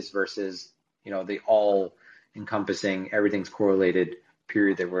narrative is versus, the all encompassing, everything's correlated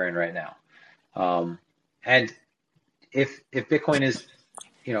period that we're in right now. And if Bitcoin is,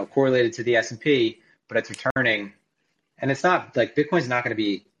 correlated to the S&P, but it's returning, and it's not like Bitcoin's not going to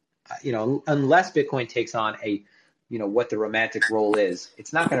be, unless Bitcoin takes on what the romantic role is,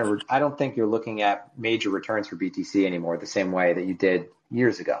 it's not going to, I don't think you're looking at major returns for BTC anymore the same way that you did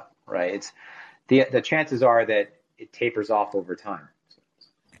years ago, right? the chances are that it tapers off over time.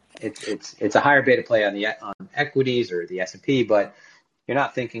 It's a higher beta play on equities or the S&P, but you're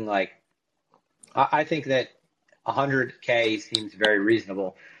not thinking like, I think that 100K seems very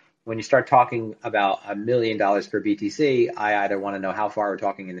reasonable. When you start talking about $1 million per BTC, I either want to know how far we're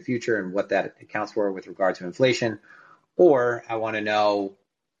talking in the future and what that accounts for with regard to inflation, or I want to know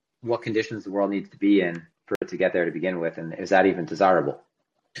what conditions the world needs to be in for it to get there to begin with, and is that even desirable?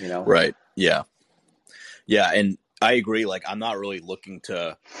 You know? Right. Yeah. Yeah, and I agree. Like, I'm not really looking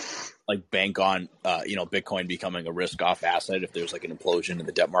to like bank on Bitcoin becoming a risk off asset if there's like an implosion in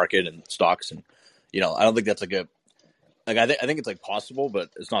the debt market and stocks, and I don't think that's like I think it's like possible,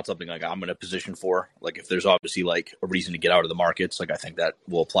 but it's not something like I'm in a position for. Like, if there's obviously like a reason to get out of the markets, like I think that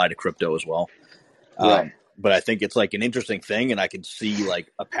will apply to crypto as well. Right. But I think it's like an interesting thing, and I can see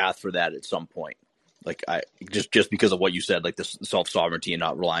like a path for that at some point. Like, I just because of what you said, like the self-sovereignty and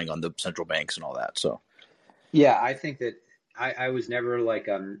not relying on the central banks and all that. So yeah, I think that I was never like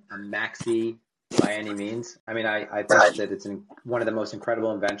a maxi by any means. I mean, I think that it's one of the most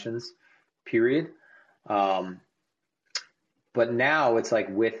incredible inventions, period. But now it's like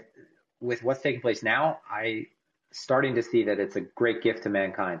with what's taking place now, I starting to see that it's a great gift to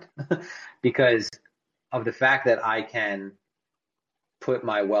mankind because of the fact that I can put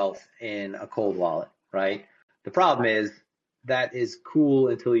my wealth in a cold wallet, right? The problem is that is cool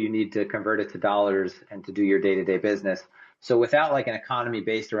until you need to convert it to dollars and to do your day-to-day business. So without like an economy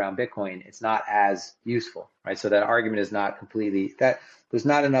based around Bitcoin, it's not as useful, right? So that argument is not completely, that there's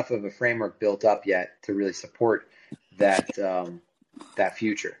not enough of a framework built up yet to really support that that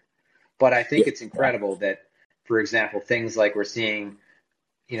future. But I think it's incredible that, for example, things like we're seeing,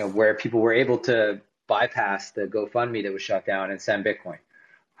 where people were able to bypass the GoFundMe that was shut down and send Bitcoin.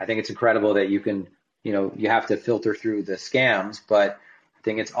 I think it's incredible that you can, you have to filter through the scams, but I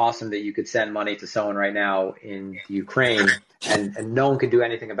think it's awesome that you could send money to someone right now in Ukraine and no one could do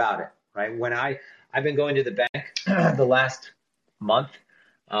anything about it, right? When I've been going to the bank the last month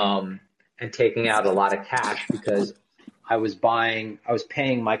and taking out a lot of cash because I was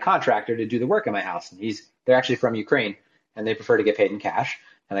paying my contractor to do the work in my house, and they're actually from Ukraine and they prefer to get paid in cash.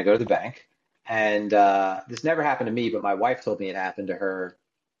 And I go to the bank, and this never happened to me, but my wife told me it happened to her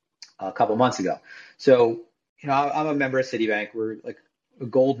a couple months ago. So, I'm a member of Citibank. We're like a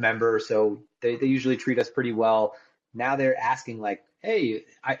gold member, so they usually treat us pretty well. Now they're asking like, hey,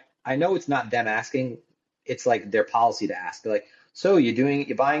 I know it's not them asking, it's like their policy to ask. They're like, so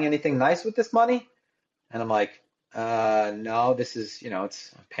you buying anything nice with this money? And I'm like, no, this is,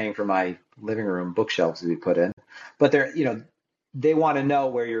 it's paying for my living room bookshelves to be put in. But they want to know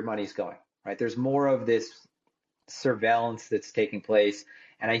where your money's going, right? There's more of this surveillance that's taking place.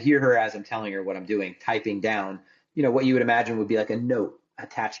 And I hear her as I'm telling her what I'm doing, typing down, what you would imagine would be like a note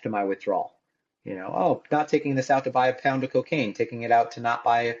attached to my withdrawal. Not taking this out to buy a pound of cocaine, taking it out to not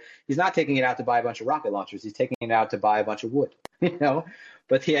buy, he's not taking it out to buy a bunch of rocket launchers. He's taking it out to buy a bunch of wood,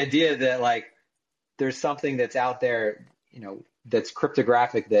 but the idea that like, there's something that's out there, that's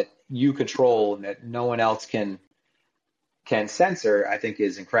cryptographic that you control and that no one else can censor, I think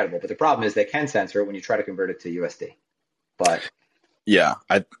is incredible. But the problem is they can censor it when you try to convert it to USD. But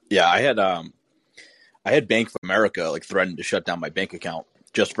I had Bank of America like threaten to shut down my bank account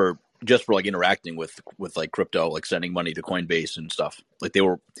just for like interacting with like crypto, like sending money to Coinbase and stuff. Like they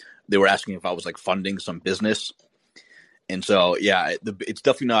were asking if I was like funding some business, and so it's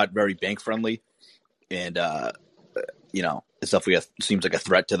definitely not very bank friendly. And, it's definitely seems like a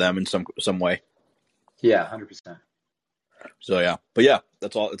threat to them in some way. Yeah, 100%. So, but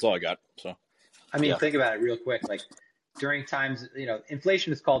that's all I got. So, I mean, think about it real quick. Like during times,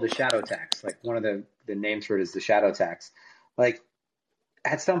 inflation is called a shadow tax. Like one of the names for it is the shadow tax. Like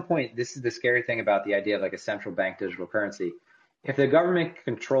at some point, this is the scary thing about the idea of like a central bank digital currency. If the government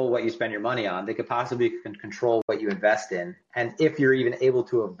can control what you spend your money on, they could possibly control what you invest in. And if you're even able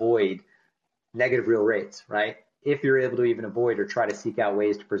to avoid negative real rates, right? If you're able to even avoid or try to seek out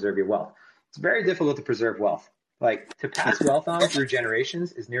ways to preserve your wealth. It's very difficult to preserve wealth. Like to pass wealth on through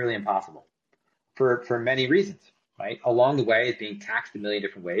generations is nearly impossible for many reasons, right? Along the way, it's being taxed a million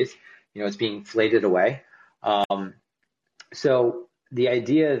different ways. It's being inflated away. So the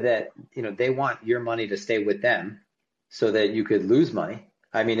idea that, they want your money to stay with them so that you could lose money.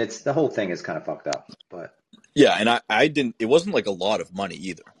 I mean, the whole thing is kind of fucked up, but. Yeah. And I didn't, it wasn't like a lot of money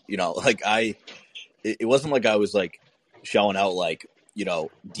either. It wasn't like I was like shelling out like,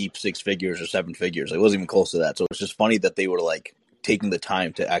 deep 6 figures or 7 figures. It wasn't even close to that. So it's just funny that they were like taking the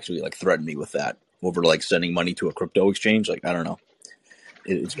time to actually like threaten me with that over like sending money to a crypto exchange. Like, I don't know.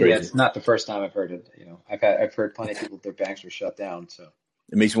 It's crazy. Yeah, it's not the first time I've heard it. I've heard plenty of people, their banks were shut down. So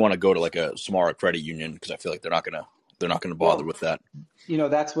it makes me want to go to like a smaller credit union because I feel like they're not gonna bother with that.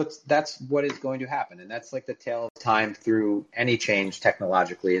 That's what is going to happen, and that's like the tale of time through any change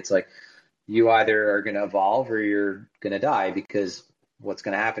technologically. It's like you either are going to evolve or you're going to die, because what's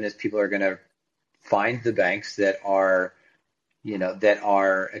going to happen is people are going to find the banks that are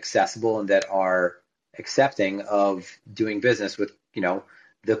accessible and that are accepting of doing business with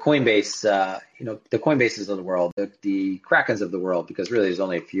the Coinbase, the Coinbases of the world, the Krakens of the world, because really there's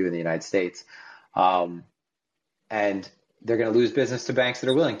only a few in the United States. And they're going to lose business to banks that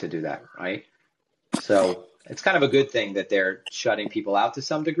are willing to do that, right? So it's kind of a good thing that they're shutting people out to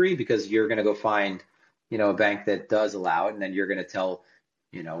some degree, because you're going to go find, a bank that does allow it, and then you're going to tell,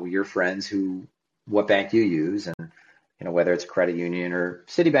 your friends what bank you use, and whether it's a credit union or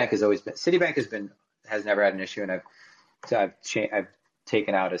Citibank has never had an issue, and I've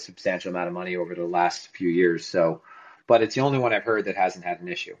taken out a substantial amount of money over the last few years. So, but it's the only one I've heard that hasn't had an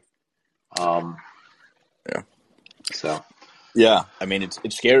issue. Yeah. So. Yeah, I mean it's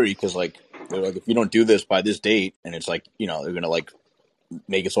scary because like they're like, if you don't do this by this date, and it's like they're gonna like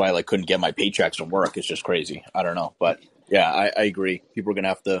make it so I like couldn't get my paychecks from work. It's just crazy. I don't know, but yeah, I agree. People are gonna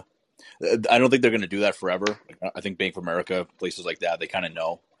have to. I don't think they're gonna do that forever. I think Bank of America, places like that, they kind of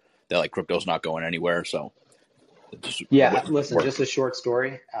know that like crypto's not going anywhere. So listen, just a short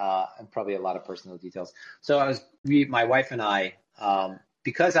story, and probably a lot of personal details. So my wife and I,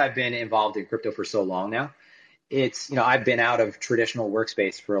 because I've been involved in crypto for so long now, it's, I've been out of traditional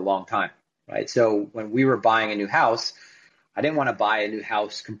workspace for a long time, right? So when we were buying a new house, I didn't want to buy a new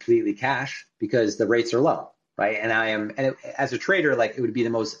house completely cash because the rates are low, right? And as a trader, like it would be the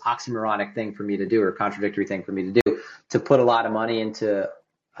most oxymoronic thing for me to do, or contradictory thing for me to do, to put a lot of money into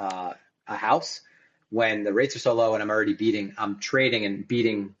a house when the rates are so low and I'm trading and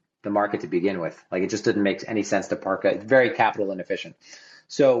beating the market to begin with. Like it just didn't make any sense to park it. Very capital inefficient.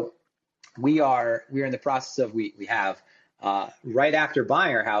 So we are in the process of, we have right after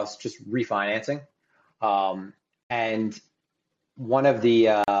buying our house, just refinancing. And one of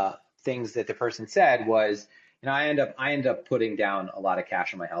the things that the person said was, I end up putting down a lot of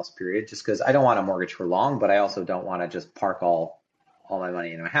cash on my house, period, just because I don't want a mortgage for long, but I also don't want to just park all my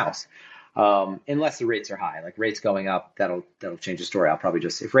money in my house. Unless the rates are high, like rates going up, that'll change the story. I'll probably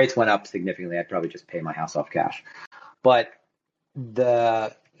just, if rates went up significantly, I'd probably just pay my house off cash. But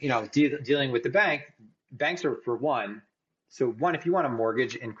dealing with the banks are, for one. So one, if you want a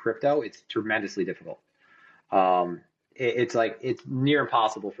mortgage in crypto, it's tremendously difficult. It's near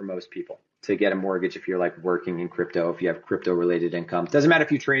impossible for most people to get a mortgage if you're like working in crypto, if you have crypto related income. Doesn't matter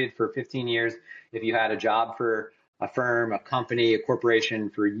if you traded for 15 years, if you had a job for a firm, a company, a corporation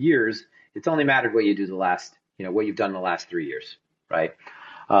for years, it's only mattered what you do what you've done in the last 3 years, right?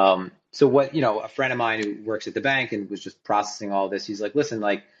 So what, a friend of mine who works at the bank and was just processing all this, he's like, listen,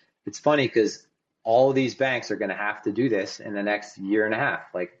 like, it's funny because all these banks are going to have to do this in the next year and a half.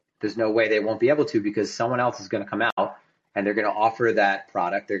 Like, there's no way they won't be able to, because someone else is going to come out and they're going to offer that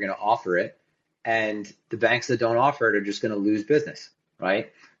product. They're going to offer it. And the banks that don't offer it are just going to lose business,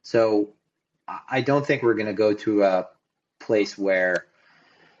 right? So I don't think we're going to go to a place where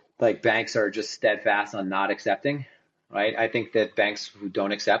like banks are just steadfast on not accepting. Right. I think that banks who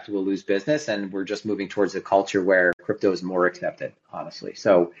don't accept will lose business, and we're just moving towards a culture where crypto is more accepted, honestly.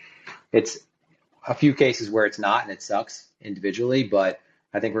 So it's a few cases where it's not, and it sucks individually, but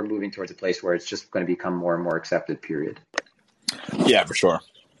I think we're moving towards a place where it's just going to become more and more accepted, period. Yeah, for sure.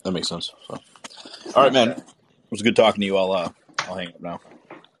 That makes sense. So. All right, man. It was good talking to you. I'll hang up now.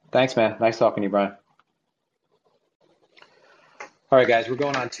 Thanks, man. Nice talking to you, Brian. All right, guys, we're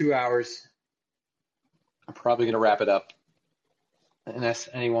going on 2 hours. I'm probably going to wrap it up unless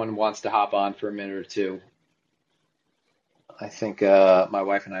anyone wants to hop on for a minute or two. I think my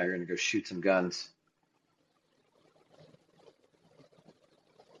wife and I are going to go shoot some guns.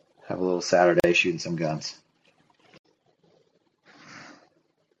 Have a little Saturday shooting some guns.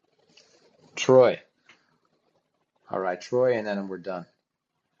 Troy. All right, Troy, and then we're done.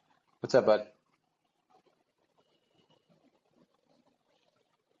 What's up, bud?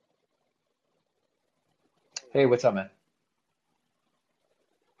 Hey, what's up, man?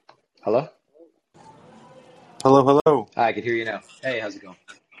 Hello? Hello. Hi, I can hear you now. Hey, how's it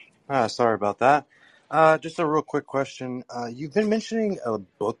going? Sorry about that. Just a real quick question. You've been mentioning a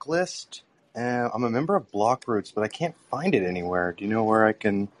book list. I'm a member of Blockroots, but I can't find it anywhere. Do you know where I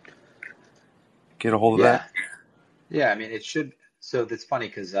can get a hold of that? Yeah, I mean, it should. So that's funny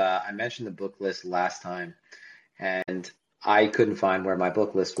because I mentioned the book list last time, and I couldn't find where my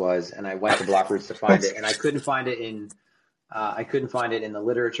book list was, and I went to Blockroots to find it, and I couldn't find it in the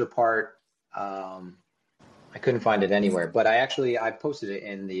literature part. I couldn't find it anywhere, but I posted it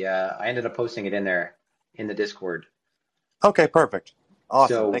in the I ended up posting it in there in the Discord. Okay, perfect.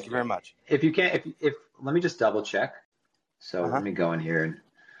 Awesome. So Thank you very much. if you can't, if let me just double check. So Uh-huh. let me go in here and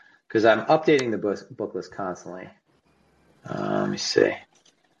because I'm updating the book list constantly. Let me see.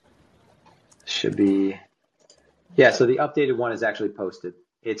 Should be yeah. So the updated one is actually posted.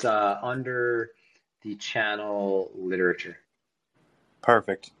 It's under the channel literature.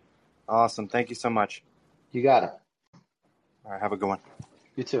 Perfect. Awesome. Thank you so much. You got it. All right, have a good one.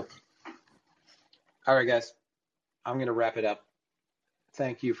 You too. All right, guys. I'm gonna wrap it up.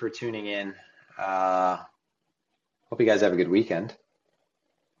 Thank you for tuning in. Hope you guys have a good weekend.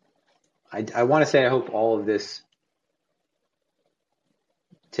 I want to say I hope all of this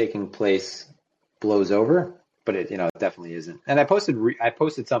taking place blows over, but it it definitely isn't. And I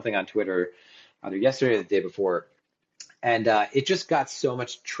posted something on Twitter either yesterday or the day before, and it just got so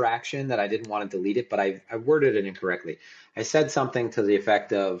much traction that I didn't want to delete it, but I worded it incorrectly. I said something to the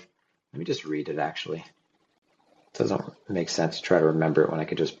effect of, let me just read it actually. It doesn't make sense to try to remember it when I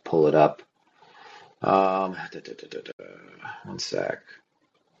could just pull it up. One sec.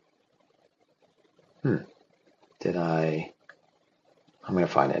 Did I? I'm going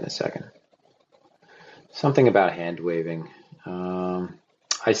to find it in a second. Something about hand waving.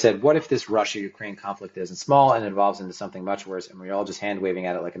 I said, what if this Russia-Ukraine conflict isn't small and it evolves into something much worse and we're all just hand waving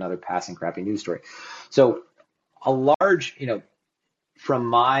at it like another passing crappy news story? So a large, from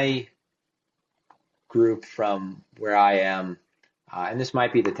my group, from where I am, and this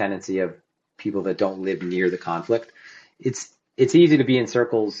might be the tendency of people that don't live near the conflict, it's easy to be in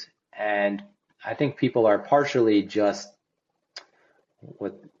circles, and I think people are partially just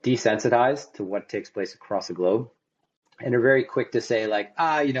desensitized to what takes place across the globe, and are very quick to say like,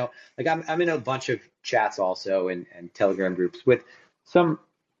 like I'm in a bunch of chats also and Telegram groups with some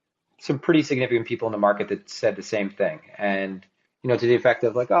pretty significant people in the market that said the same thing, and to the effect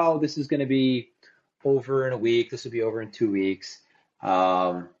of like, oh, this is going to be over in a week, this will be over in 2 weeks.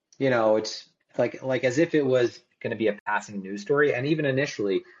 It's like as if it was going to be a passing news story, and even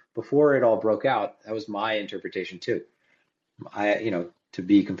initially before it all broke out, that was my interpretation too. To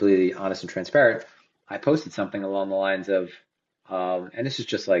be completely honest and transparent, I posted something along the lines of, and this is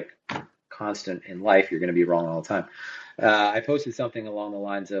just like constant in life, you're going to be wrong all the time. I posted something along the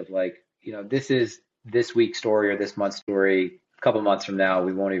lines of like, this is this week's story or this month's story. A couple months from now,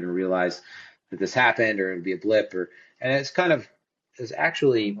 we won't even realize that this happened, or it'll be a blip. And it's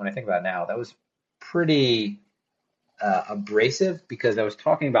actually, when I think about it now, that was pretty abrasive because I was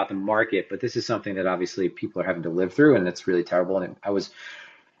talking about the market, but this is something that obviously people are having to live through, and it's really terrible. And I was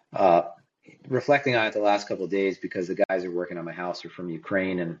reflecting on it the last couple of days because the guys who are working on my house are from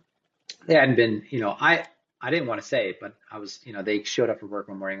Ukraine, and they hadn't been, I didn't want to say it, but I was, they showed up for work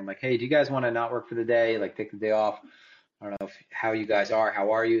one morning. I'm like, hey, do you guys want to not work for the day? Like take the day off? I don't know how you guys are.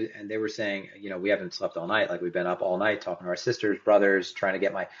 How are you? And they were saying, we haven't slept all night. Like we've been up all night talking to our sisters, brothers, trying to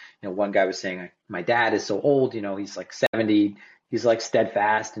get one guy was saying, my dad is so old, he's like 70. He's like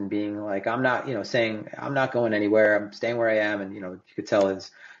steadfast and being like, I'm not, saying I'm not going anywhere. I'm staying where I am. And, you could tell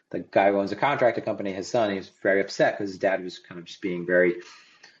the guy who owns a contractor company, his son, he was very upset because his dad was kind of just being very,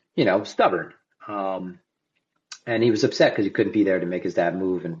 stubborn. And he was upset because he couldn't be there to make his dad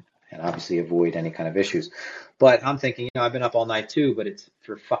move and obviously avoid any kind of issues. But I'm thinking, I've been up all night too, but it's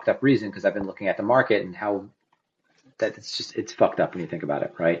for a fucked up reason because I've been looking at the market and how that it's fucked up when you think about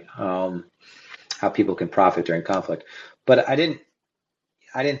it, right? How people can profit during conflict. But I didn't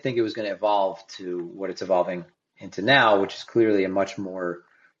think it was going to evolve to what it's evolving into now, which is clearly a much more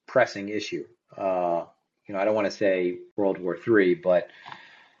pressing issue. I don't want to say World War III, but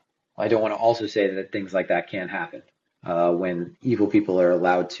I don't want to also say that things like that can't happen when evil people are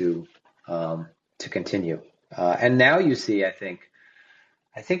allowed to continue. And now you see, I think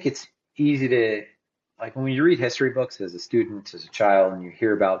it's easy to, like when you read history books as a student, as a child, and you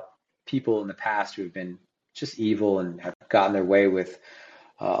hear about people in the past who have been just evil and have gotten their way with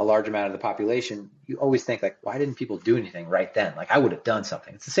a large amount of the population, you always think like, why didn't people do anything right then? Like I would have done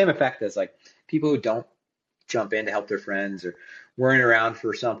something. It's the same effect as like people who don't jump in to help their friends or weren't around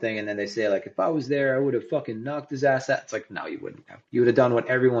for something, and then they say like, if I was there, I would have fucking knocked his ass out. It's like, no, you wouldn't have. You would have done what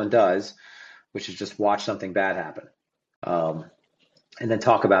everyone does, which is just watch something bad happen, and then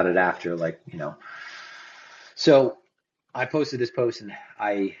talk about it after, like, So I posted this post, and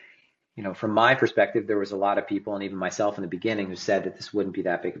I, from my perspective, there was a lot of people, and even myself in the beginning, who said that this wouldn't be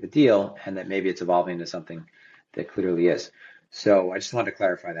that big of a deal, and that maybe it's evolving into something that clearly is. So I just wanted to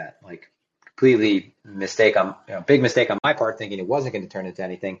clarify that, like, completely big mistake on my part, thinking it wasn't going to turn into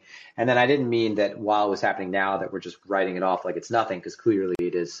anything. And then I didn't mean that while it was happening now that we're just writing it off like it's nothing, because clearly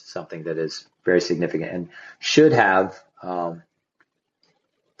it is something that is very significant and should have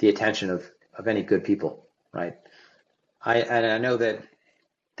the attention of any good people, right? I know that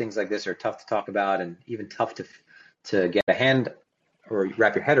things like this are tough to talk about and even tough to get a hand or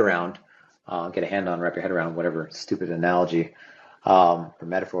wrap your head around, wrap your head around, whatever stupid analogy or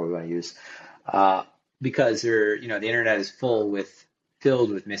metaphor we want to use, because the internet is filled with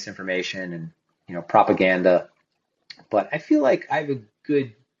misinformation and propaganda. But I feel like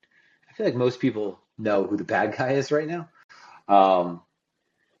most people know who the bad guy is right now.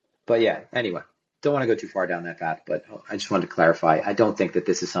 But yeah, anyway, don't want to go too far down that path, but I just wanted to clarify. I don't think that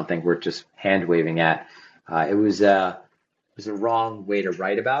this is something we're just hand waving at. It was a wrong way to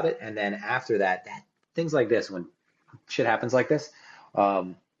write about it. And then after that, things like this, when shit happens like this,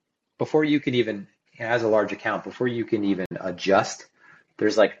 before you can even, as a large account, before you can even adjust,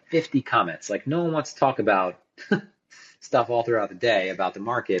 there's like 50 comments. Like no one wants to talk about stuff all throughout the day about the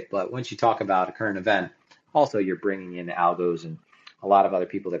market, but once you talk about a current event, also you're bringing in algos and a lot of other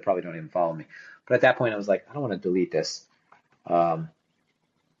people that probably don't even follow me. But at that point, I was like, I don't want to delete this, because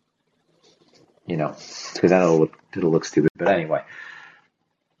I know it'll look stupid. But anyway,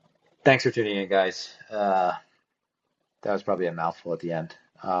 thanks for tuning in, guys. That was probably a mouthful at the end.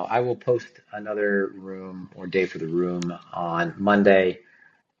 I will post another room or day for the room on Monday.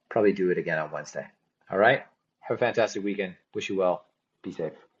 Probably do it again on Wednesday. All right? Have a fantastic weekend. Wish you well. Be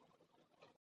safe.